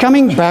 Now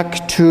coming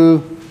back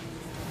to,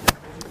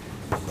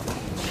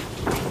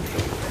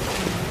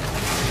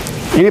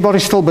 anybody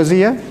still busy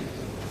here?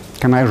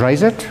 Can I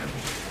raise it?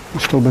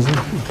 Still busy?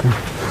 Okay.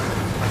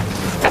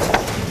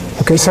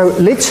 Okay, so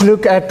let's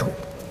look at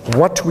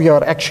what we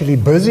are actually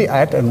busy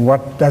at and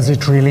what does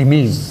it really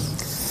mean.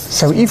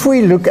 So if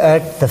we look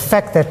at the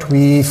fact that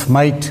we've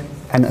made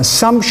an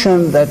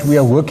assumption that we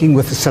are working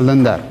with a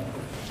cylinder,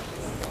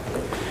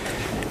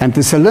 and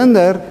the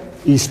cylinder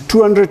is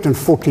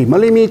 240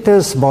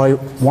 millimeters by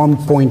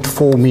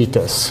 1.4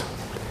 meters.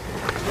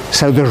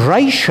 So the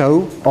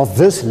ratio of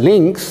this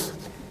length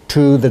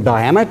to the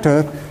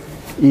diameter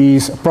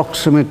is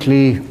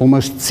approximately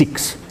almost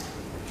 6.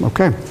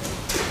 Okay.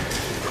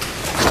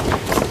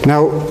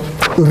 Now,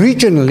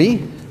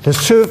 originally,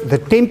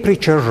 the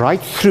temperature right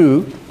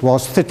through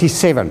was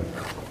 37.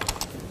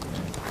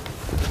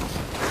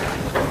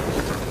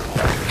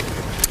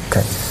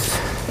 Okay.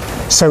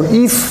 So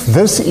if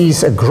this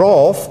is a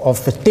graph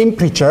of the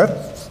temperature,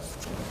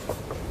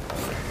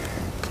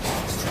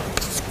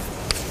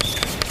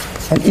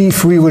 and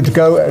if we would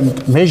go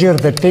and measure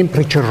the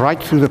temperature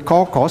right through the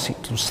carcass,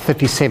 it was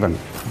 37.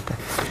 Okay.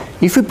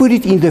 If we put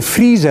it in the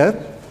freezer,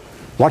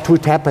 what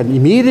would happen?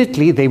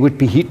 Immediately there would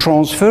be heat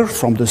transfer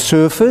from the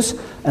surface,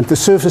 and the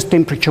surface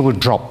temperature would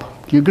drop.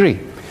 Do you agree?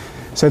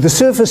 So the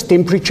surface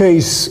temperature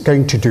is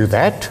going to do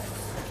that.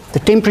 The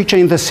temperature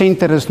in the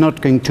center is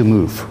not going to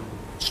move.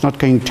 It's not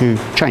going to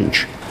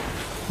change.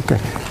 Okay.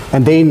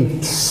 And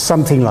then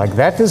something like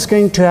that is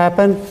going to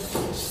happen,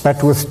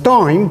 but with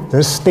time,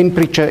 this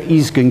temperature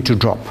is going to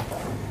drop.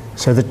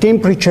 So the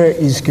temperature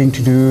is going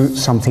to do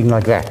something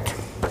like that.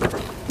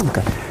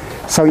 Okay.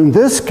 So in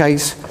this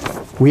case,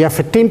 we have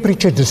a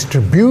temperature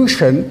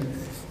distribution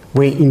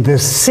where in the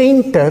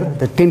center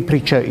the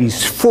temperature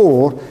is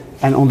 4,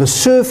 and on the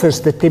surface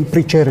the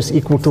temperature is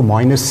equal to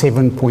minus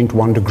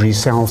 7.1 degrees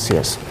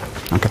Celsius.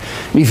 Okay.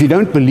 If you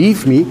don't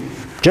believe me,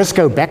 just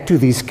go back to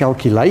these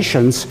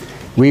calculations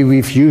where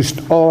we've used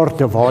R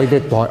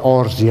divided by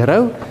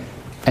R0,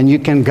 and you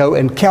can go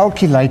and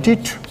calculate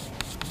it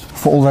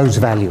for all those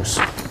values.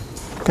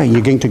 Okay,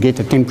 you're going to get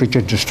a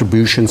temperature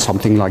distribution,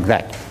 something like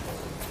that.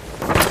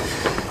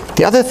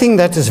 The other thing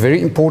that is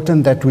very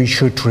important that we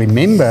should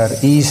remember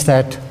is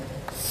that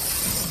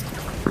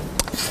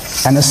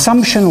an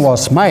assumption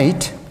was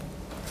made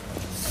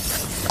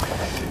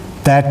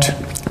that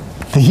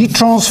the heat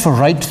transfer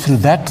rate through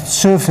that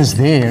surface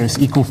there is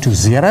equal to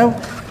 0,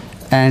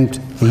 and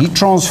the heat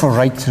transfer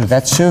rate through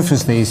that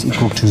surface there is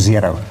equal to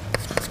 0.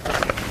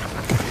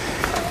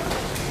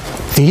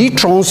 The heat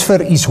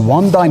transfer is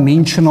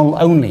one-dimensional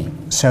only,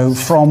 so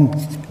from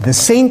the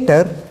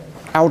center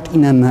out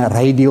in a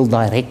radial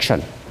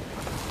direction.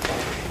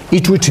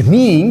 It would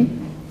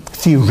mean,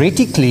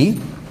 theoretically,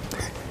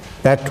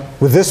 that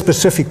with this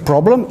specific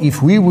problem,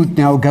 if we would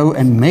now go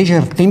and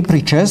measure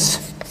temperatures,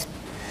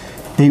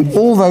 then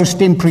all those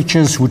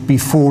temperatures would be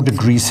 4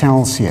 degrees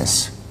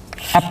Celsius,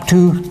 up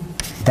to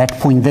that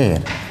point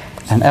there,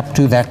 and up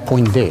to that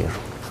point there.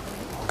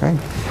 Okay?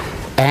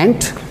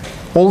 And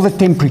all the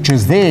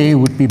temperatures there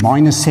would be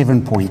minus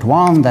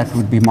 7.1, that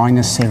would be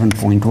minus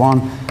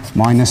 7.1,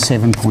 minus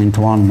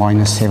 7.1,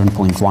 minus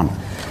 7.1.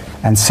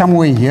 And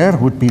somewhere here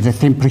would be the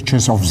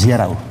temperatures of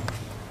 0.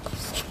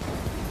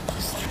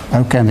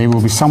 Okay, and there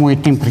will be somewhere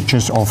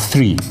temperatures of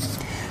 3.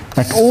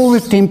 But all the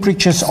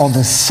temperatures are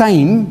the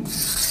same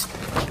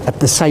at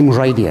the same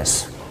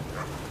radius.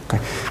 Okay.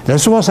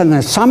 This was an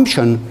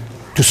assumption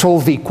to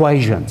solve the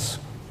equations.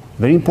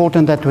 Very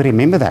important that we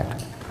remember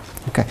that.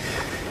 Okay.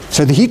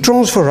 So the heat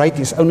transfer rate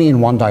is only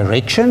in one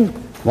direction.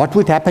 What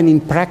would happen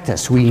in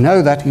practice? We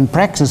know that in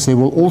practice there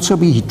will also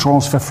be heat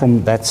transfer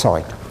from that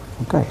side.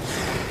 Okay.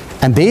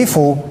 And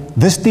therefore,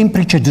 this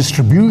temperature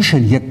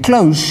distribution here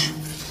close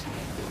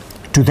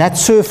to that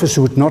surface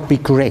would not be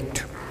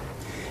correct,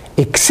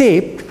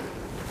 except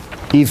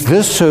if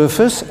this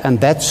surface and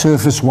that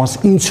surface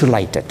was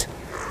insulated.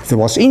 If there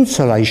was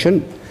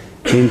insulation,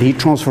 then the heat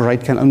transfer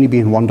rate can only be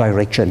in one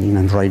direction, in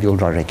a radial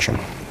direction.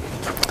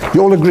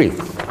 You all agree?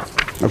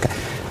 Okay.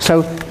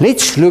 So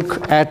let's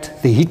look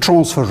at the heat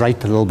transfer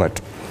rate a little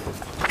bit.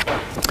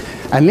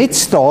 And let's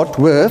start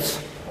with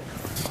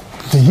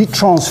the heat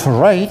transfer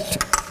rate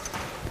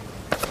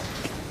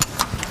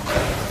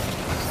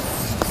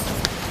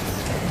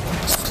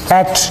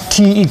at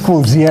T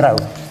equals 0.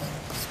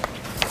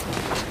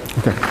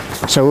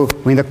 Okay. So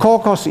when the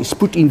carcass is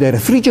put in the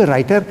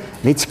refrigerator,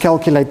 let's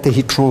calculate the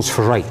heat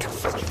transfer rate.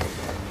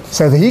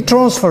 So the heat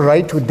transfer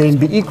rate would then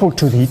be equal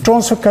to the heat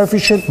transfer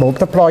coefficient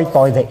multiplied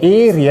by the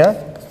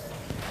area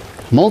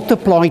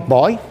multiplied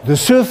by the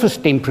surface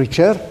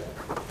temperature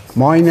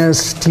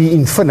minus T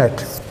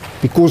infinite,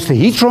 because the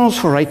heat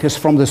transfer rate is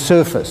from the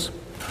surface.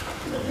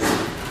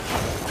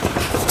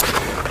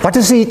 What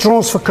is the heat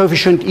transfer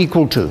coefficient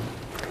equal to?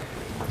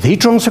 The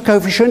heat transfer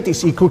coefficient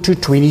is equal to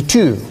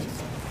 22.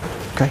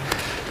 Okay.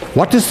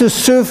 What is the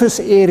surface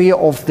area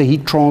of the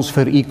heat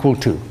transfer equal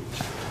to?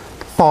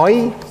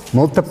 Pi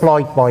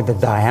multiplied by the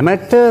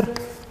diameter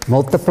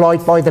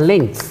multiplied by the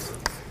length.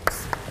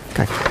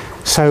 Okay.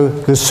 So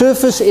the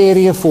surface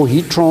area for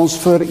heat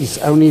transfer is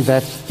only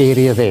that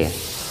area there.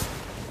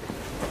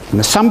 An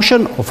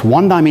assumption of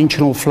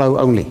one-dimensional flow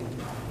only.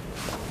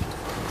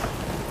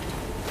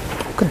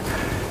 Okay.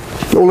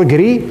 You all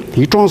agree? The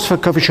heat transfer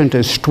coefficient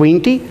is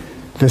 20.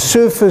 The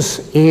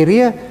surface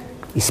area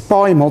is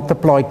pi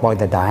multiplied by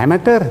the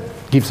diameter,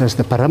 gives us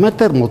the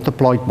perimeter,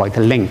 multiplied by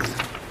the length,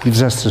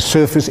 gives us the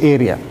surface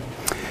area.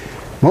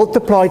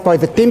 Multiplied by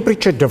the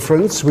temperature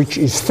difference, which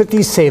is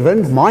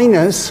 37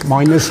 minus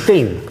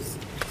 10.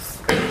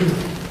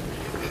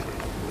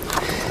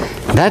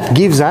 That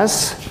gives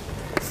us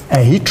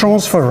a heat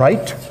transfer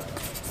rate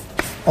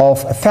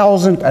of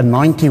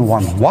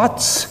 1091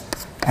 watts,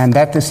 and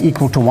that is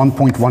equal to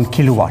 1.1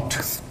 kilowatt.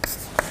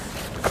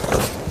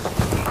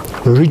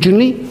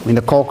 Originally, when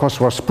the carcass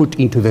was put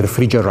into the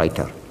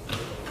refrigerator.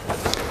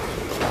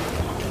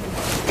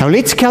 Now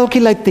let's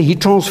calculate the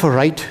heat transfer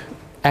rate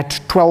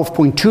at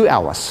 12.2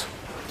 hours.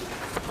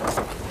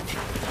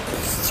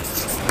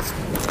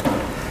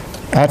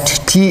 At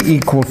T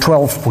equal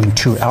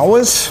 12.2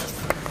 hours,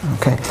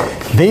 okay,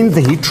 then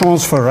the heat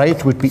transfer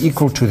rate would be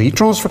equal to the heat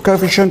transfer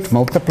coefficient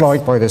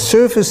multiplied by the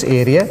surface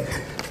area,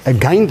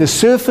 again the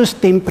surface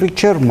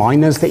temperature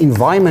minus the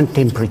environment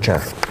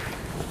temperature.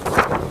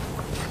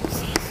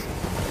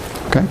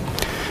 Okay.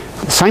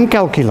 Same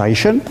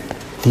calculation,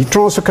 the heat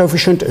transfer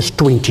coefficient is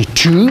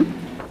 22,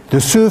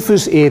 the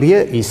surface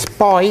area is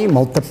pi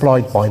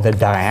multiplied by the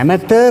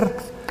diameter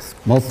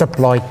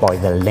multiplied by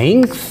the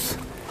length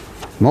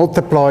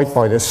multiplied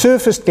by the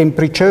surface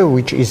temperature,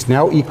 which is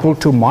now equal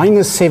to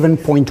minus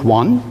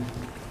 7.1,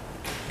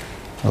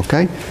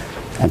 okay,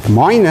 and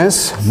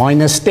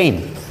minus 10.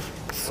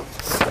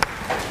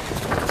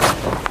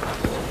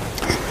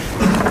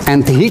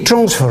 And the heat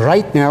transfer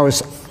rate now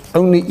is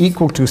only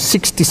equal to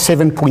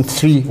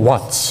 67.3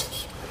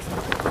 watts.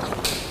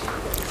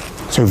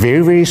 So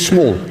very, very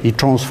small heat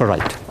transfer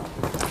rate.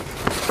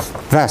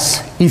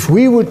 Thus, if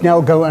we would now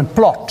go and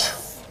plot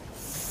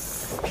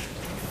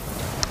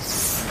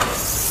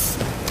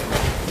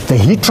the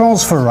heat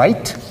transfer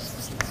rate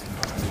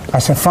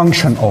as a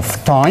function of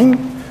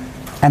time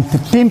and the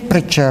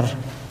temperature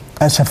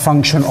as a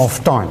function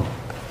of time,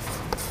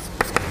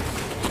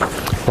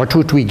 what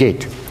would we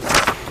get?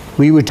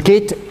 we would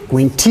get,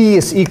 when T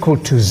is equal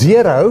to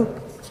 0,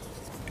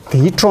 the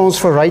heat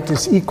transfer rate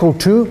is equal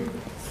to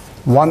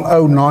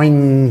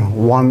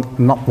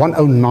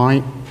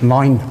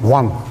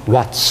 1091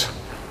 watts.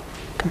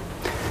 Okay.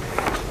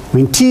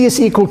 When T is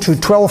equal to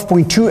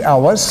 12.2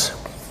 hours,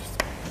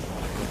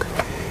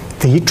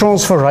 the heat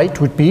transfer rate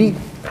would be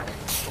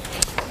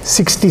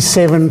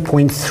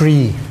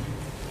 67.3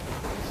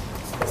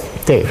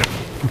 there.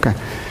 Okay.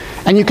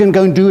 And you can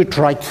go and do it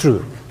right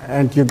through,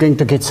 and you're going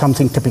to get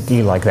something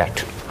typically like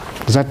that.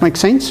 Does that make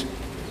sense?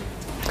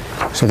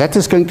 So that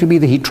is going to be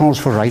the heat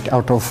transfer rate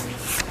out of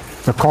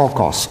the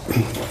Carcass.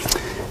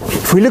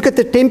 If we look at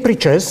the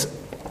temperatures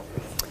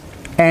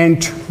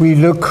and we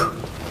look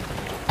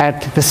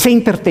at the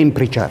center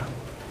temperature,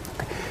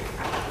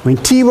 when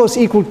T was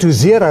equal to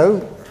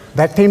 0,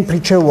 that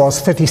temperature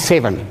was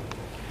 37,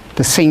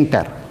 the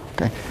center.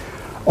 Okay.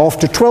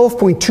 After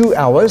 12.2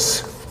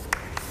 hours,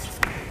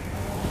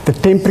 the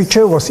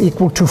temperature was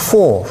equal to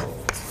 4.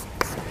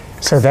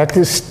 So that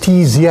is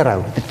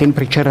T0, the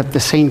temperature at the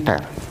center.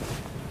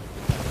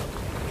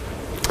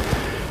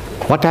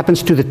 What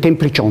happens to the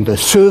temperature on the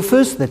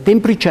surface? The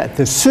temperature at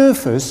the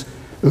surface,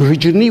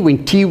 originally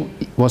when T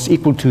was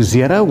equal to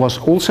 0, was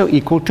also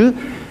equal to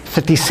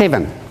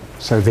 37.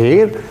 So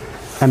there,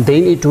 and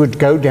then it would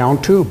go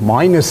down to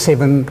minus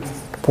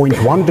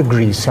 7.1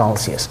 degrees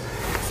Celsius.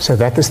 So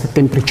that is the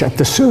temperature at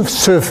the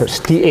surface,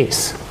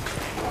 TS.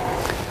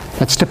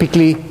 That's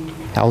typically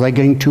how they're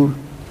going to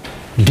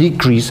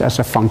decrease as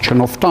a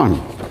function of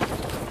time.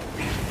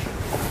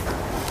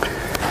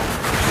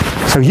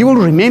 So you will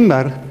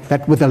remember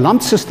that with the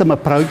lump system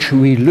approach,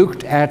 we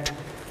looked at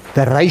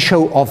the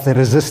ratio of the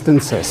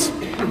resistances.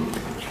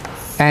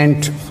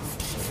 And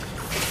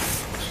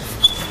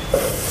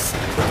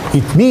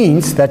it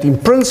means that in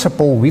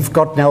principle, we've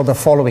got now the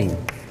following.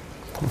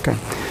 Okay.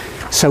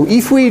 So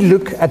if we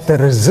look at the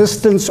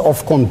resistance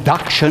of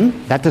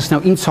conduction, that is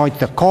now inside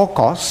the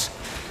Carcass,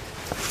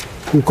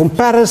 in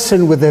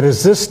comparison with the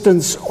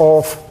resistance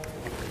of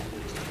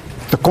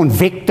the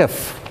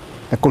convective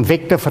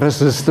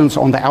resistance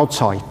on the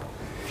outside,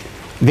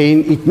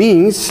 then it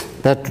means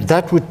that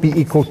that would be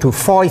equal to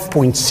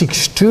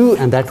 5.62,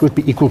 and that would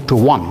be equal to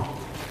 1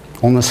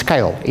 on a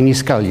scale, any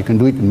scale. You can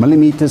do it in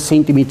millimeters,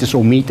 centimeters,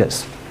 or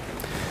meters.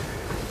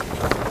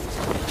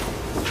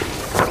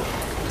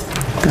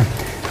 Okay.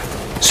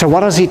 So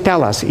what does it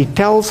tell us? It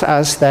tells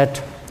us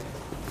that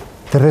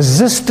the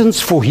resistance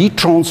for heat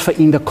transfer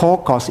in the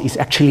Carcass is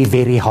actually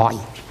very high.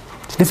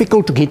 It's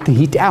difficult to get the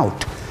heat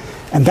out.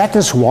 And that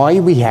is why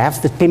we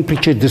have the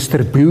temperature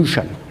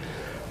distribution.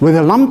 With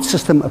a lumped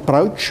system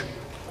approach,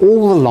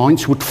 all the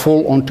lines would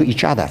fall onto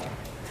each other,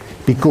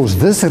 because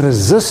this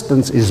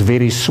resistance is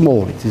very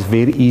small. It is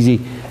very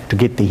easy to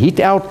get the heat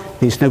out.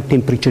 There's no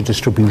temperature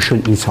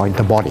distribution inside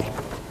the body.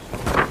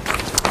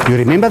 You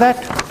remember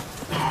that?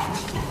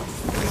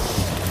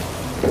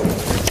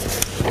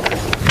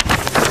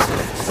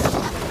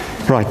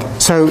 Right,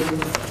 so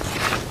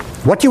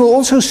what you will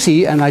also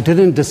see, and I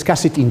didn't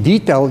discuss it in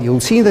detail, you'll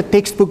see in the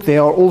textbook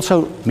there are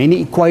also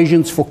many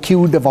equations for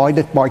Q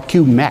divided by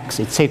Q max,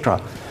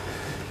 etc.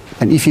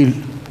 And if you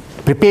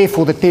prepare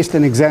for the test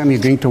and exam,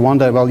 you're going to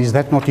wonder, well, is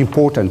that not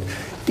important?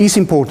 It is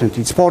important.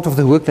 It's part of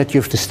the work that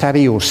you have to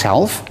study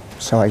yourself.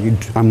 So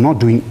I'm not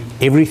doing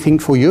everything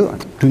for you. I'm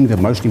doing the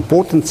most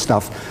important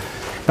stuff.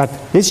 But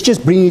let's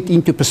just bring it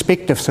into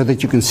perspective so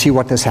that you can see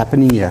what is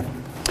happening here.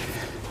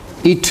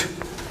 It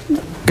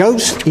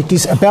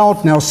is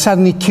about now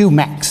suddenly Q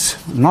max,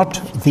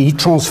 not the heat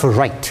transfer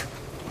rate.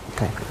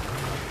 Okay.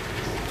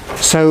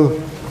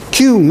 So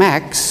Q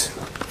max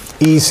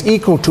is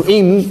equal to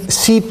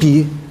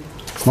mCp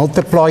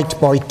multiplied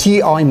by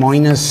Ti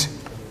minus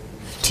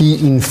T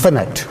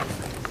infinite.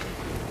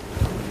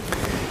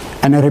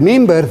 And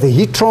remember, the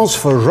heat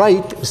transfer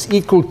rate is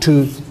equal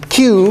to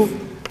Q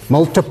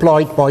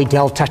multiplied by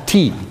delta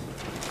T.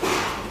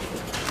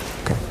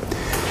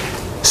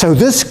 So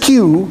this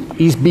Q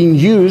is being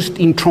used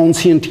in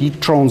transient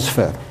heat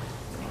transfer.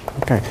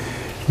 Okay.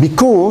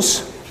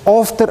 Because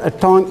after a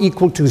time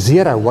equal to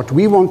 0, what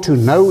we want to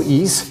know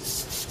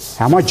is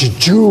how much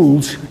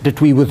joules did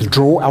we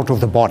withdraw out of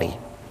the body.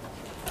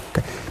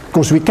 Okay.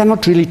 Because we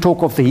cannot really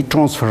talk of the heat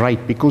transfer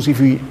rate, because if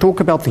we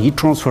talk about the heat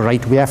transfer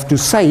rate, we have to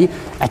say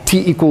at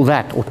T equal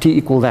that or T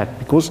equal that,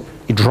 because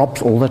it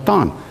drops all the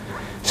time.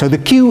 So the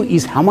Q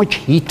is how much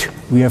heat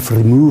we have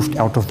removed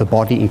out of the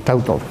body in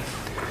total.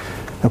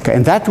 Okay,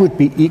 and that would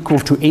be equal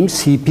to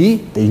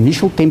mCp, the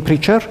initial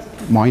temperature,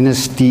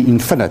 minus T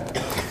infinite.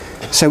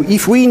 So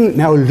if we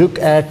now look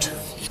at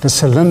the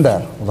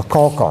cylinder, or the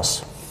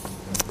Carcass,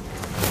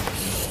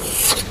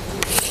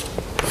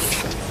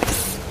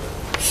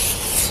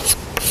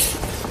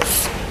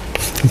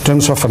 in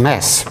terms of a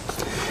mass,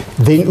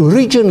 then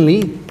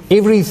originally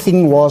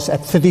everything was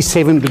at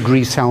 37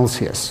 degrees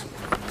Celsius.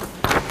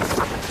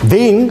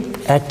 Then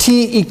at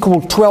T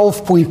equal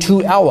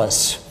 12.2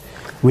 hours,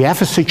 we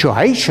have a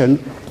situation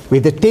where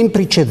the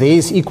temperature there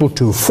is equal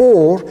to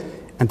 4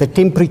 and the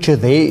temperature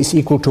there is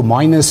equal to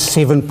minus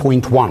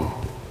 7.1.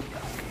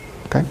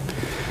 Okay?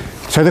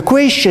 So the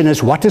question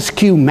is, what is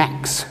Q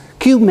max?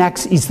 Q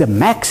max is the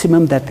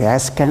maximum that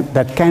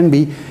can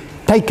be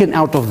taken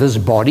out of this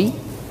body,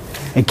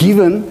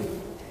 given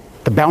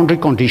the boundary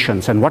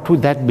conditions. And what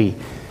would that be?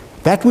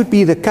 That would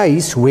be the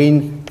case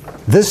when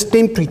this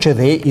temperature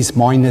there is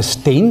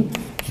 -10,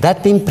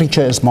 that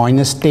temperature is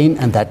 -10,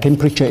 and that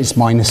temperature is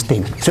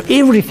 -10. So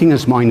everything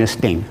is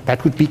 -10.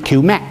 That would be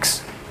Q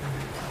max.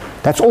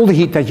 That's all the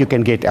heat that you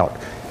can get out,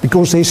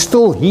 because there's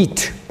still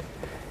heat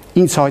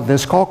inside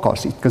this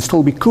carcass. It can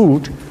still be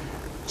cooled,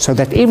 so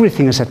that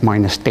everything is at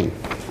 -10.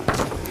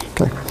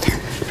 Okay.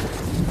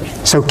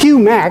 So Q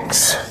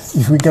max,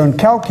 if we go and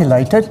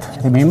calculate it,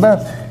 remember,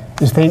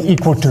 is then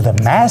equal to the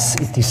mass.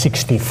 It is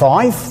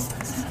 65,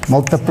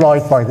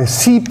 multiplied by the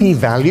CP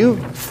value,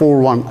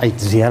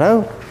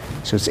 4180.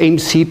 So it's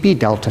mCp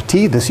delta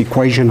T, this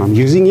equation I'm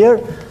using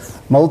here,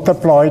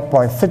 multiplied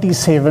by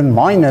 37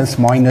 minus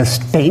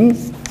 -10,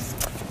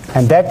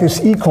 and that is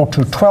equal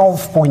to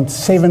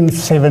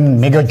 12.77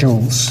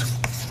 megajoules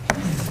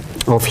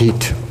of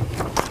heat.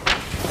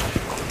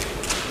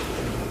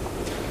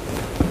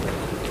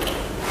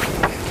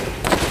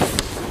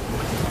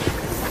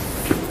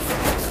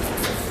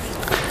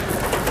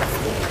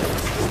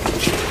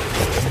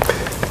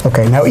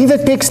 Okay, now in the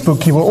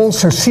textbook you will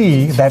also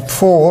see that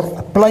for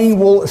a plane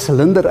wall, a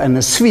cylinder and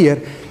a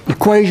sphere,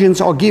 equations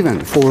are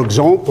given. For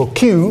example,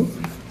 Q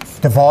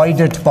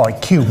divided by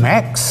Q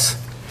max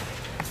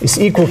is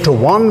equal to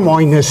 1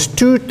 minus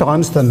 2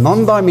 times the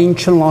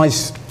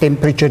non-dimensionalized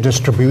temperature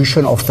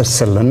distribution of the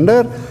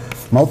cylinder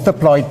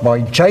multiplied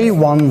by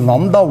J1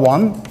 lambda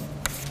 1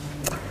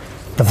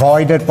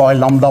 divided by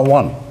lambda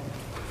 1.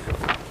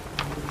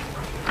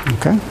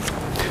 Okay.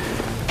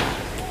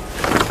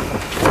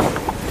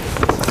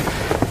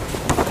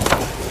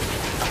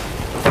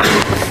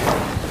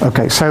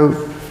 Okay, so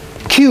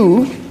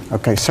Q,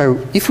 okay, so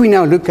if we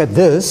now look at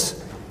this,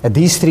 at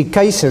these three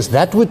cases,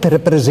 that would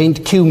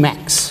represent Q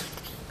max.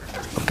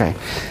 Okay,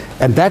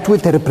 and that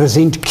would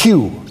represent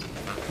Q.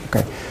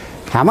 Okay,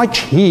 how much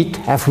heat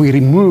have we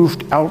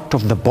removed out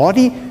of the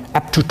body?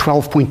 Up to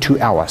 12.2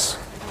 hours.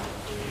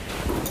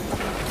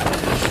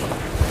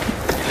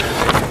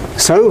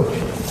 So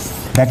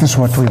that is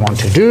what we want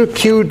to do.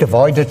 Q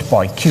divided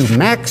by Q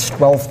max,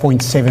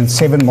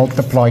 12.77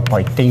 multiplied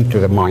by 10 to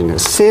the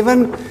minus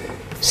 7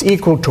 is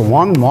equal to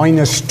 1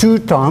 minus 2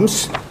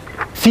 times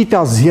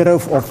theta 0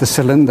 of the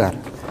cylinder.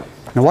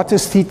 Now what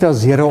is theta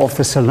 0 of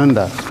the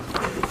cylinder?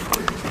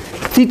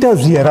 Theta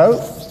 0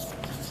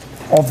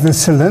 of the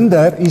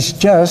cylinder is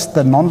just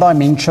the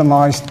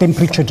non-dimensionalized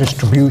temperature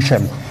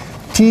distribution.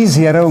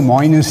 T0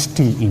 minus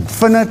T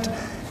infinite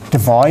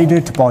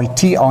divided by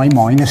Ti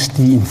minus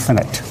T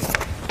infinite.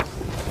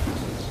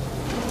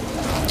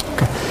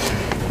 Okay.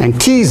 And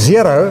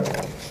T0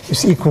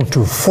 is equal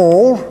to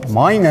 4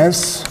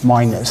 minus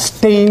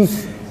 10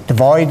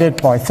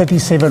 divided by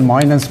 37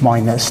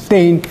 minus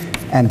 10,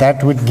 and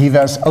that would give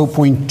us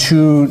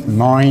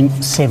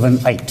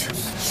 0.2978.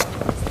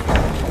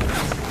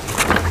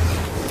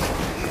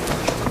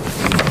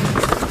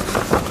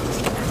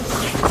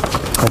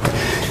 Okay.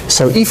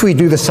 So if we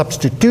do the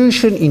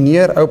substitution in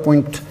here,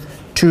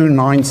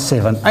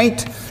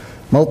 0.2978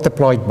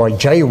 multiplied by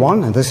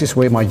J1, and this is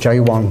where my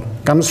J1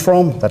 comes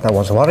from that I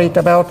was worried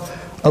about,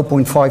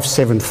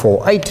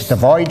 0.5748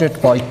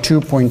 divided by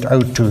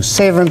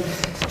 2.027,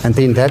 and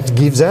then that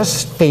gives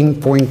us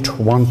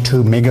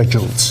 10.12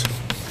 megajoules.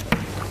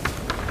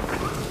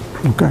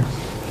 Okay.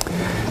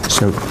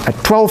 So at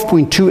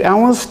 12.2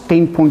 hours,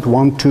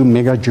 10.12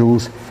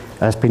 megajoules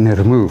has been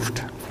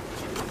removed.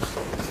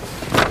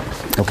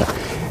 Okay.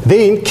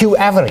 Then Q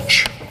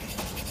average.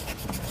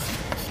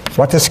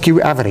 What is Q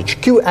average?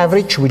 Q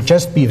average would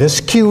just be this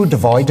Q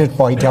divided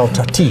by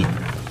delta T.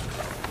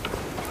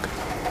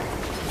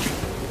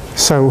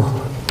 So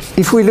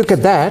if we look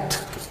at that,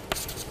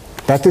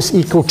 that is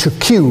equal to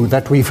Q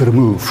that we've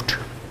removed.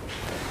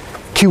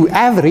 Q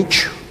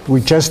average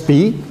would just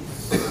be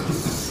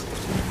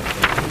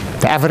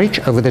the average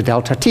over the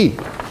delta T.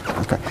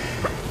 Okay.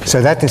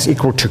 So that is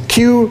equal to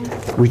Q,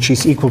 which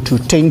is equal to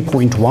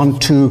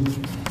 10.12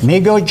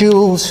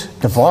 megajoules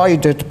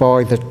divided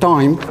by the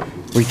time,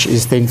 which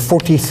is then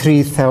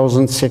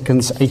 43,000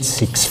 seconds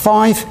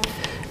 865,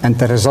 and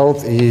the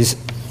result is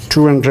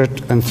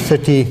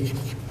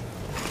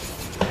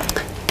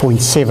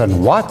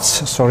 230.7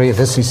 watts. Sorry,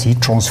 this is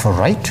heat transfer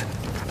rate.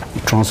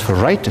 Heat transfer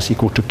rate is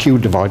equal to Q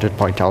divided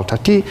by delta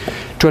T,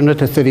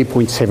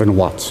 230.7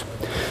 watts.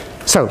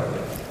 So,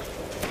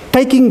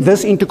 taking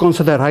this into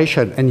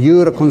consideration, and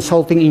you're a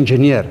consulting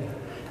engineer,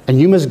 and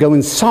you must go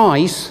and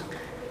size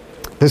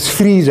this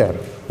freezer,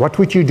 what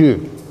would you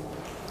do?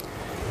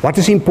 What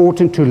is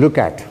important to look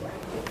at?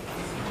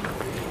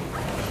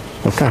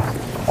 Okay.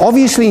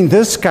 Obviously, in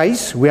this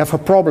case, we have a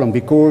problem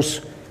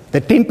because the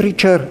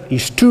temperature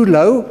is too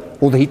low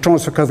or the heat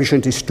transfer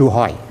coefficient is too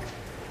high.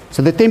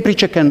 So the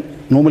temperature can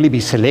normally be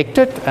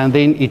selected, and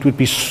then it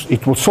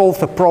will solve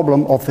the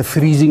problem of the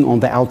freezing on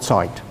the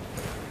outside.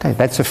 Okay,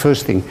 that's the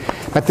first thing.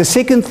 But the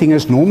second thing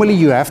is normally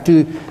you have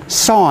to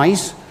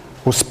size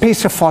or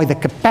specify the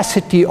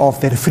capacity of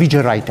the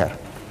refrigerator.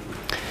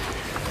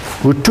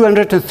 Would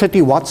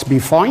 230 watts be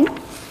fine?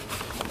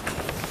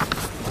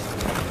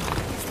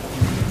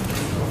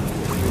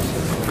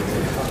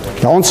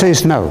 The answer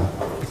is no,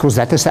 because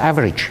that is the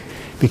average.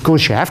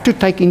 Because you have to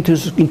take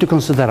into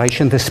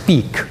consideration this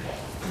peak.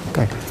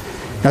 Okay.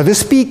 Now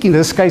this peak in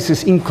this case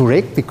is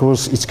incorrect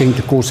because it's going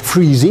to cause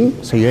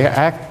freezing, so you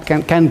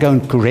can go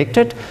and correct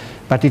it,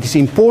 but it is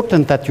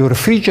important that your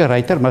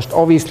refrigerator must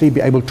obviously be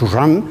able to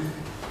run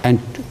and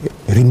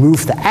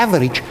remove the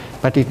average,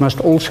 but it must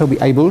also be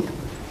able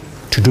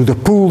to do the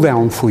pull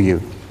down for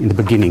you in the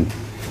beginning.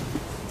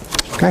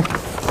 Okay.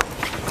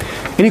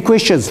 Any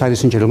questions,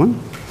 ladies and gentlemen?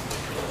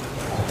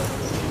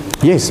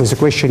 Yes, there's a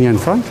question here in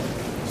front.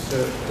 So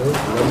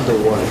lambda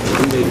 1,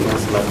 do they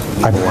cancel out to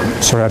lambda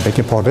 1? Sorry, I beg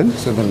your pardon.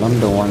 So the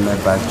lambda 1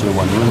 by J1,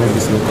 will make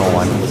this lambda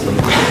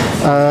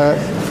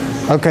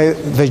 1? Okay,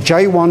 the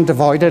J1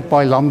 divided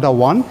by lambda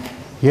 1.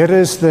 Here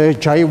is the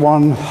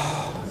J1,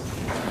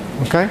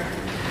 okay?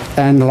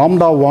 And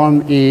lambda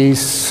 1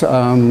 is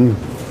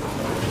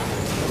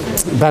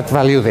that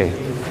value there.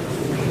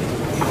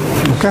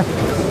 Okay.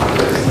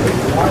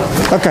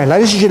 Okay,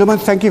 ladies and gentlemen,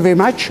 thank you very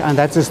much. And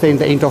that is then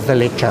the end of the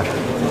lecture.